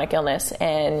with like chronic illness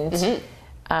and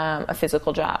a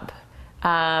physical job.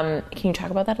 Can you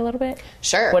talk about that a little bit?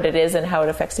 Sure. What it is and how it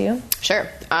affects you? Sure.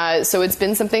 So it's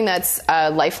been something that's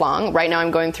lifelong. Right now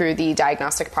I'm going through the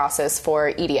diagnostic process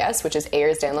for EDS, which is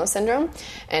Ehlers-Danlos syndrome.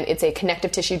 And it's a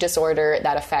connective tissue disorder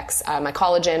that affects my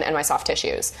collagen and my soft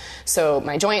tissues. So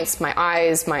my joints, my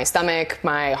eyes, my stomach,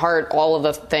 my heart, all of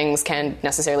the things can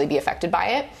necessarily be affected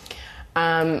by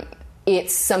it.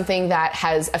 It's something that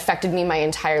has affected me my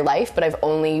entire life, but I've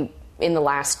only in the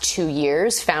last 2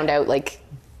 years found out like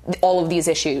all of these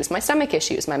issues, my stomach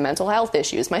issues, my mental health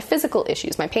issues, my physical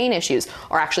issues, my pain issues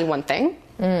are actually one thing.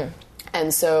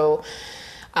 And so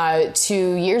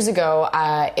 2 years ago,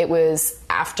 it was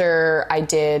after I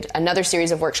did another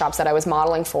series of workshops that I was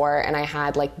modeling for, and I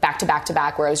had like back to back to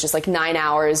back where I was just like 9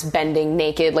 hours bending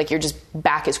naked, like your just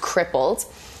back is crippled.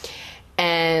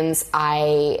 And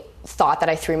I thought that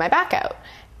I threw my back out.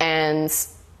 And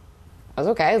I was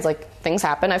okay. It's like, things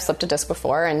happen. I've slipped a disc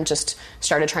before, and just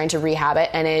started trying to rehab it,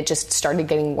 and it just started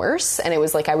getting worse. And it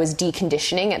was like I was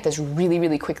deconditioning at this really,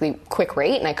 really quick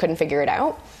rate, and I couldn't figure it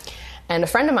out. And a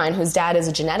friend of mine whose dad is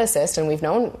a geneticist, and we've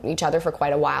known each other for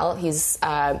quite a while, he's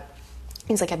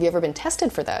like, have you ever been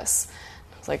tested for this?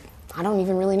 I was like, I don't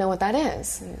even really know what that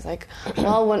is. And he's like,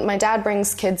 well, when my dad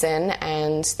brings kids in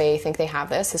and they think they have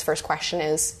this, his first question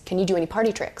is, can you do any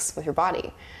party tricks with your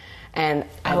body? And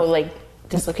like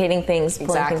dislocating things,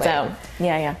 pulling things out.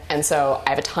 Yeah. And so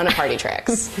I have a ton of party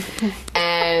tricks.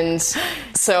 And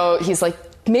so he's like,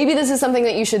 maybe this is something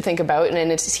that you should think about. And then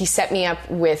he set me up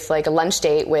with like a lunch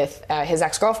date with his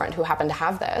ex-girlfriend who happened to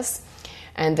have this.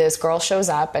 And this girl shows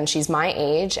up, and she's my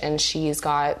age, and she's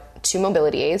got 2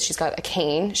 mobility aids. She's got a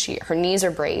cane. Her knees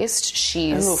are braced.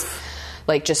 She's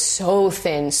like just so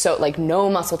thin, so like no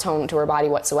muscle tone to her body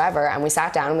whatsoever. And we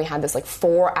sat down and we had this like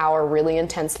 4-hour really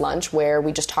intense lunch where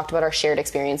we just talked about our shared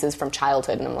experiences from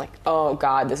childhood. And I'm like, oh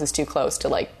God, this is too close to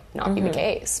like not be the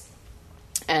case.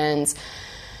 And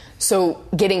so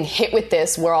getting hit with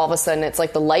this, where all of a sudden it's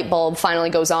like the light bulb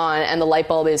finally goes on, and the light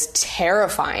bulb is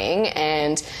terrifying,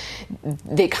 and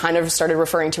they kind of started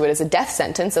referring to it as a death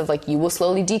sentence of like, you will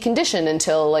slowly decondition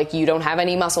until like you don't have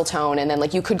any muscle tone, and then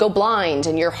like you could go blind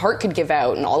and your heart could give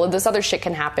out and all of this other shit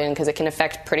can happen because it can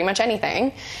affect pretty much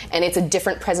anything. And it's a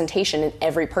different presentation in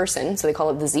every person. So they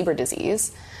call it the zebra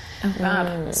disease. Oh,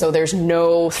 God. So there's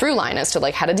no through line as to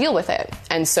like how to deal with it.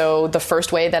 And so the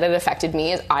first way that it affected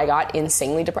me is I got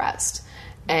insanely depressed.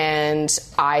 And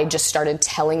I just started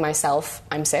telling myself,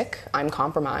 I'm sick, I'm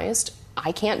compromised,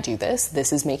 I can't do this.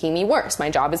 This is making me worse. My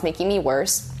job is making me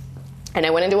worse. And I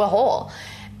went into a hole.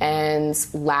 And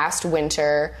last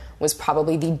winter was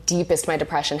probably the deepest my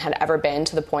depression had ever been,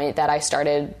 to the point that I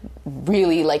started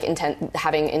really like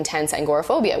having intense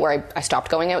agoraphobia, where I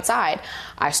stopped going outside.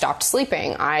 I stopped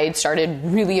sleeping. I started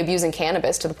really abusing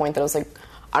cannabis to the point that I was like,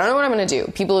 I don't know what I'm going to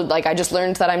do. People, like, I just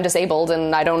learned that I'm disabled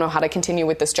and I don't know how to continue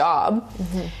with this job.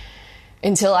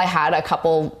 Until I had a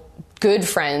couple good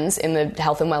friends in the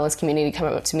health and wellness community come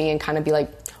up to me and kind of be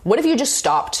like, what if you just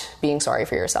stopped being sorry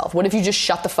for yourself? What if you just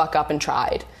shut the fuck up and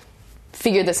tried?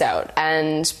 Figure this out.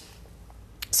 And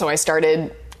so I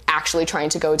started actually trying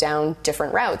to go down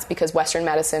different routes, because Western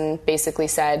medicine basically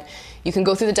said you can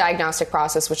go through the diagnostic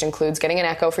process, which includes getting an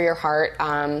echo for your heart,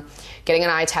 getting an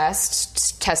eye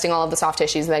test, testing all of the soft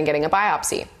tissues, and then getting a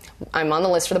biopsy. I'm on the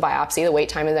list for the biopsy. The wait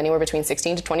time is anywhere between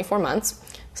 16 to 24 months.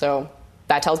 So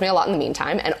that tells me a lot in the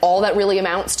meantime. And all that really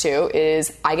amounts to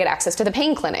is I get access to the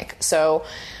pain clinic. So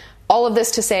all of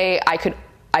this to say I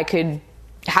could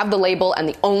have the label, and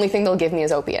the only thing they'll give me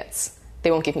is opiates. They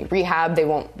won't give me rehab. They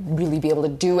won't really be able to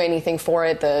do anything for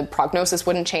it. The prognosis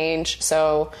wouldn't change.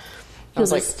 So I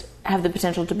was like, have the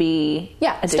potential to be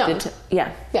addicted to,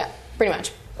 yeah, pretty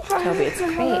much. Opiates,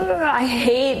 great. I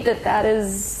hate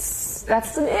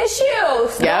that's an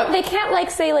issue. Yep. They can't like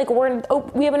say like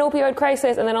we have an opioid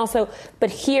crisis, and then also,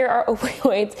 but here are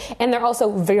opioids, and they're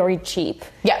also very cheap.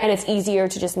 Yeah. And it's easier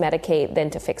to just medicate than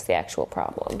to fix the actual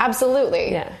problem.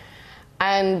 Absolutely. Yeah.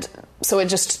 And so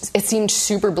it seemed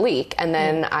super bleak. And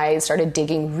then I started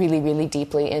digging really, really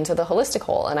deeply into the holistic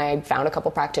hole. And I found a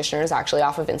couple practitioners actually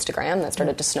off of Instagram that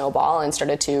started to snowball and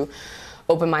started to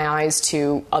open my eyes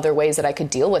to other ways that I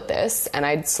could deal with this. And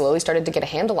I slowly started to get a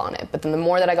handle on it. But then the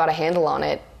more that I got a handle on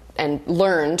it and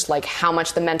learned like how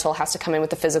much the mental has to come in with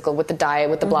the physical, with the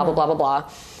diet, with the blah, blah, blah, blah,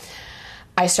 blah,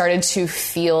 I started to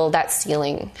feel that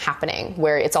ceiling happening,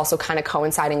 where it's also kind of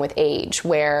coinciding with age,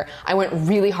 where I went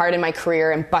really hard in my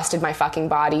career and busted my fucking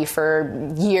body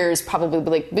for years, probably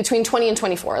like between 20 and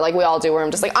 24, like we all do, where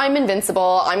I'm just like, I'm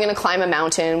invincible. I'm going to climb a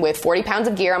mountain with 40 pounds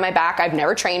of gear on my back. I've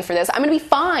never trained for this. I'm going to be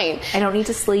fine. I don't need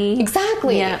to sleep.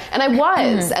 Exactly. Yeah. And I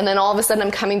was. And then all of a sudden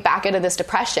I'm coming back into this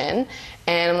depression,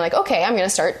 and I'm like, okay, I'm going to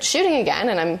start shooting again.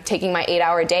 And I'm taking my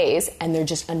 8-hour days, and they're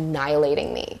just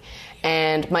annihilating me.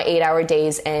 And my 8-hour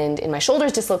days end in my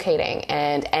shoulders dislocating,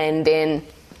 and end in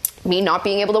me not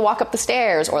being able to walk up the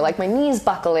stairs, or like my knees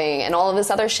buckling and all of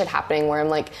this other shit happening, where I'm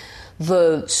like,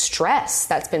 the stress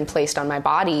that's been placed on my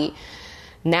body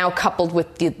now, coupled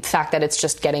with the fact that it's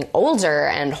just getting older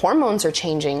and hormones are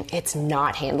changing, it's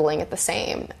not handling it the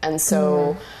same. And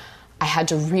so I had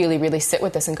to really, really sit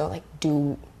with this and go like,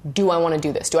 do I want to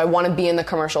do this? Do I want to be in the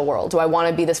commercial world? Do I want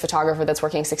to be this photographer that's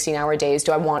working 16-hour days?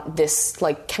 Do I want this,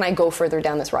 like, can I go further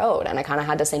down this road? And I kind of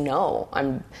had to say no.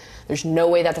 There's no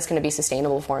way that that's going to be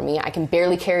sustainable for me. I can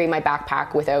barely carry my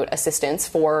backpack without assistance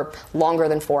for longer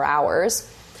than 4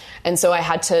 hours. And so I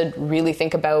had to really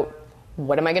think about,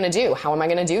 what am I going to do? How am I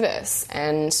going to do this?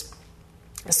 And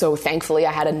so thankfully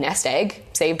I had a nest egg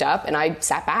saved up, and I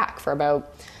sat back for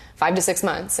about 5 to 6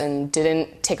 months and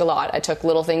didn't take a lot. I took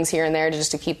little things here and there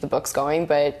just to keep the books going,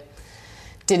 but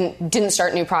didn't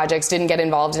start new projects, didn't get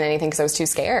involved in anything because I was too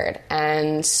scared.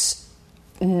 And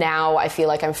now I feel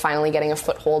like I'm finally getting a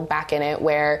foothold back in it,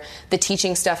 where the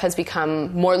teaching stuff has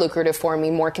become more lucrative for me,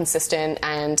 more consistent,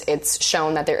 and it's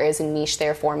shown that there is a niche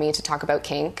there for me to talk about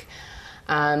kink.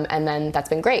 And then that's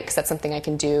been great, because that's something I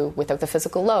can do without the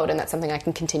physical load, and that's something I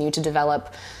can continue to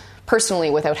develop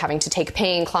personally without having to take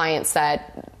paying clients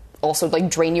that also like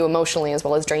drain you emotionally as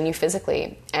well as drain you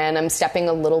physically. And I'm stepping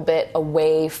a little bit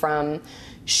away from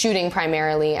shooting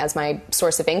primarily as my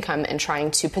source of income and trying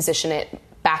to position it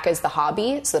back as the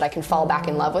hobby so that I can fall back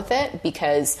in love with it,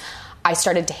 because I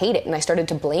started to hate it and I started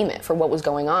to blame it for what was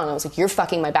going on. I was like, you're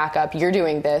fucking my back up, you're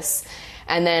doing this.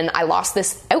 And then I lost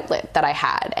this outlet that I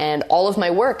had, and all of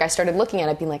my work, I started looking at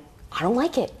it being like, I don't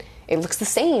like it. it looks the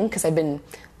same because I've been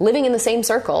living in the same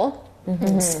circle,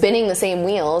 spinning the same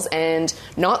wheels and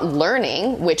not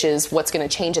learning, which is what's going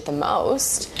to change it the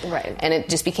most. Right. And it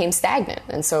just became stagnant.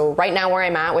 And so right now where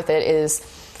I'm at with it is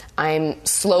I'm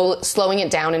slowing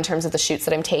it down in terms of the shoots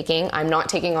that I'm taking. I'm not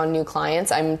taking on new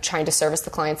clients. I'm trying to service the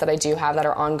clients that I do have that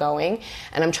are ongoing.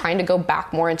 And I'm trying to go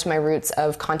back more into my roots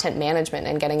of content management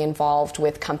and getting involved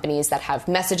with companies that have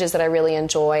messages that I really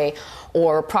enjoy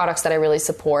or products that I really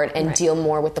support and deal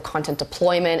more with the content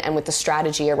deployment and with the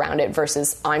strategy around it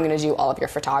versus I'm going to do all of your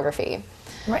photography.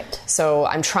 Right. So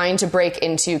I'm trying to break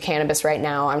into cannabis right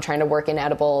now. I'm trying to work in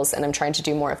edibles and I'm trying to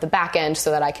do more of the back end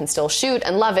so that I can still shoot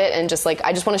and love it and just like,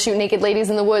 I just want to shoot naked ladies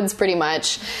in the woods pretty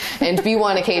much and be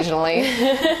one occasionally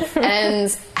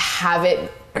and have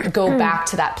it go back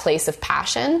to that place of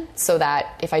passion so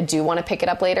that if I do want to pick it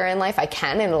up later in life, I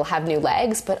can and it'll have new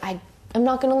legs, but I'm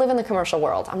not going to live in the commercial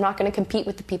world. I'm not going to compete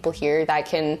with the people here that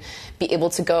can be able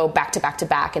to go back to back to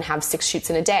back and have 6 shoots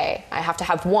in a day. I have to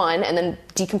have one and then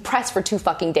decompress for 2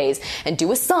 fucking days and do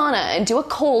a sauna and do a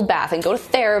cold bath and go to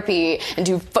therapy and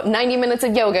do 90 minutes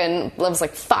of yoga and that was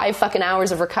like 5 fucking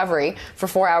hours of recovery for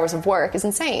 4 hours of work is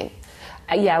insane.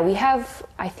 Yeah, we have,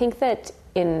 I think that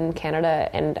in Canada,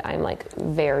 and I'm like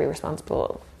very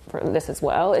responsible for this as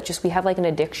well, it's just we have like an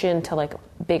addiction to like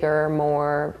bigger,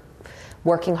 more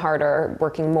working harder,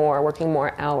 working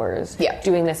more hours,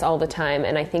 doing this all the time.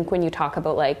 And I think when you talk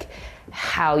about like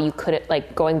how you couldn't,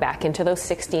 like going back into those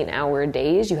 16-hour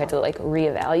days, you had to like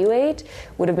reevaluate,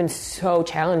 would have been so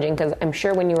challenging because I'm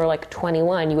sure when you were like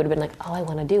 21, you would have been like, all I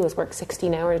want to do is work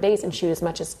 16-hour days and shoot as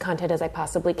much as content as I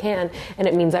possibly can. And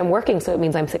it means I'm working, so it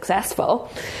means I'm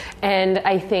successful. And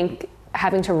I think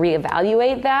having to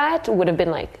reevaluate that would have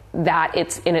been like that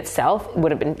it's in itself would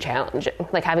have been challenging.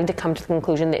 Like having to come to the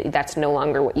conclusion that that's no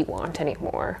longer what you want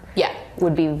anymore. Yeah.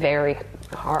 Would be very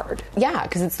hard. Yeah,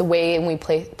 because it's the way we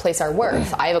place our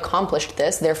worth. I have accomplished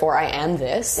this, therefore I am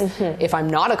this. If I'm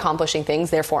not accomplishing things,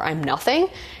 therefore I'm nothing.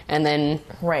 And then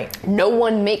no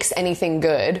one makes anything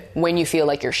good when you feel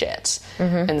like you're shit.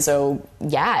 And so,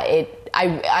 yeah,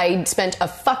 I spent a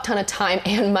fuck ton of time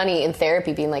and money in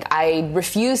therapy being like, I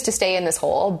refuse to stay in this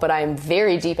hole, but I'm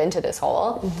very deep into this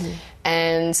hole.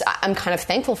 And I'm kind of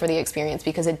thankful for the experience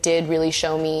because it did really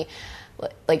show me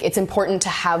like it's important to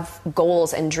have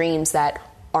goals and dreams that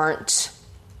aren't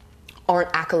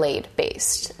accolade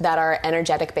based, that are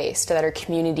energetic based, that are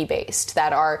community based,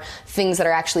 that are things that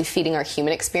are actually feeding our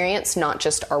human experience, not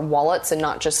just our wallets and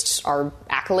not just our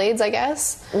accolades, I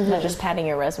guess. Not just padding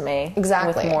your resume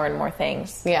with more and more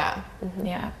things. Yeah.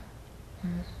 Yeah.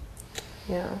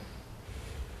 Yeah.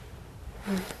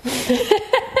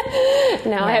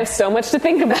 Now I have so much to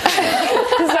think about.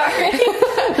 Sorry.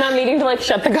 Not needing to like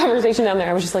shut the conversation down there.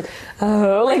 I was just like,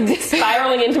 like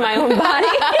spiraling into my own body.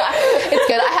 It's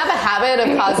good. I have a habit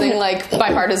of causing like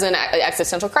bipartisan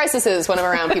existential crises when I'm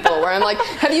around people where I'm like,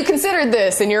 have you considered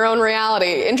this in your own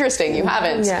reality? Interesting. You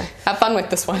haven't. Yeah. Have fun with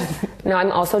this one. No,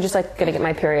 I'm also just like going to get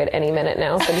my period any minute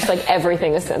now. So just like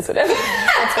everything is sensitive.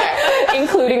 That's fair.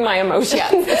 Including my emotions. Yeah.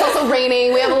 It's also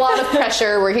raining. We have a lot of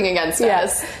pressure working against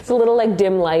us. It's a little like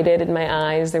dim lighted in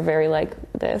my eyes. They're very like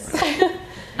this.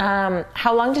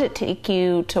 How long did it take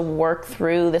you to work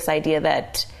through this idea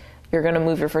that you're going to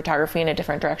move your photography in a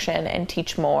different direction and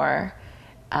teach more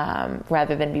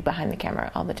rather than be behind the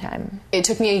camera all the time? It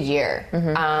took me a year.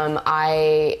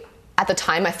 At the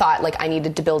time, I thought like I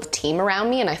needed to build a team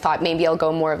around me, and I thought maybe I'll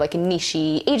go more of like a niche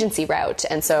agency route.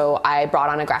 And so I brought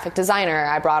on a graphic designer,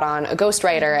 I brought on a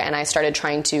ghostwriter, and I started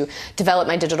trying to develop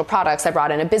my digital products. I brought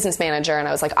in a business manager, and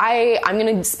I was like, I'm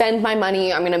going to spend my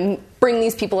money, I'm going to bring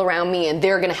these people around me, and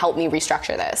they're going to help me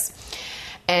restructure this.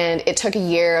 And it took a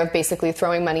year of basically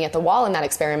throwing money at the wall in that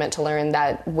experiment to learn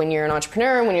that when you're an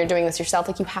entrepreneur, when you're doing this yourself,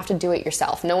 like you have to do it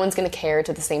yourself. No one's going to care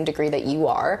to the same degree that you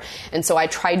are. And so I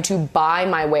tried to buy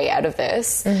my way out of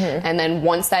this. And then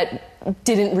once that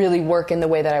didn't really work in the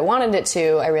way that I wanted it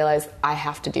to, I realized I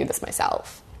have to do this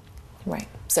myself. Right.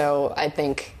 So I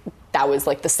think that was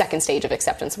like the second stage of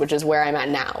acceptance, which is where I'm at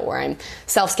now, where I'm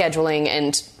self-scheduling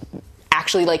and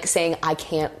actually like saying I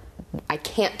can't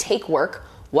take work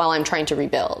while I'm trying to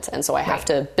rebuild. And so I have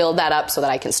to build that up so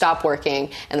that I can stop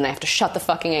working, and then I have to shut the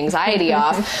fucking anxiety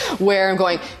off where I'm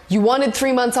going, you wanted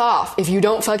 3 months off. If you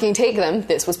don't fucking take them,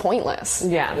 this was pointless.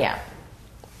 Yeah.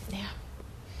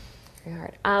 Very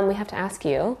hard. We have to ask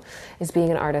you, is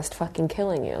being an artist fucking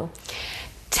killing you?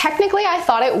 Technically, I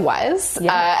thought it was.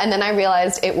 And then I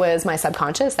realized it was my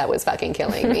subconscious that was fucking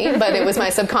killing me. But it was my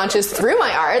subconscious through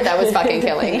my art that was fucking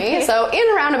killing me. So in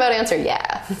a roundabout answer,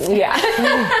 yeah.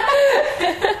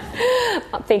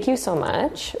 Thank you so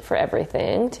much for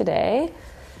everything today.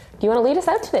 you want to lead us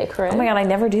out today, Corinne? Oh my God, I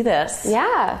never do this.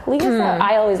 Yeah, lead us out.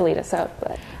 I always lead us out,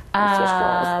 but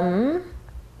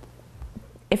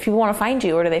if people want to find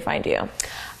you, where do they find you?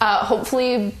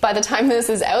 Hopefully by the time this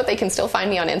is out, they can still find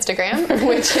me on Instagram,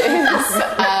 which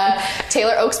is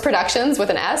Taylor Oaks Productions with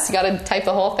an S. You got to type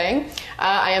the whole thing.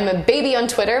 I am a baby on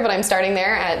Twitter, but I'm starting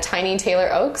there at Tiny Taylor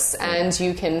Oaks, and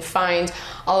you can find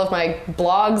all of my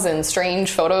blogs and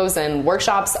strange photos and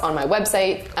workshops on my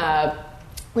website,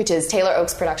 which is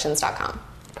TaylorOaksProductions.com.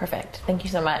 Perfect. Thank you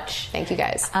so much. Thank you,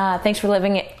 guys. Thanks for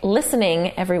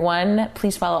listening, everyone.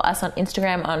 Please follow us on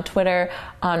Instagram, on Twitter,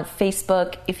 on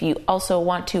Facebook. If you also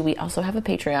want to, we also have a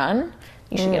Patreon.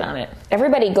 You should get on it.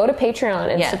 Everybody, go to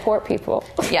Patreon and support people.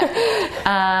 Yeah.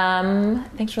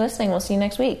 Thanks for listening. We'll see you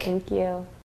next week. Thank you.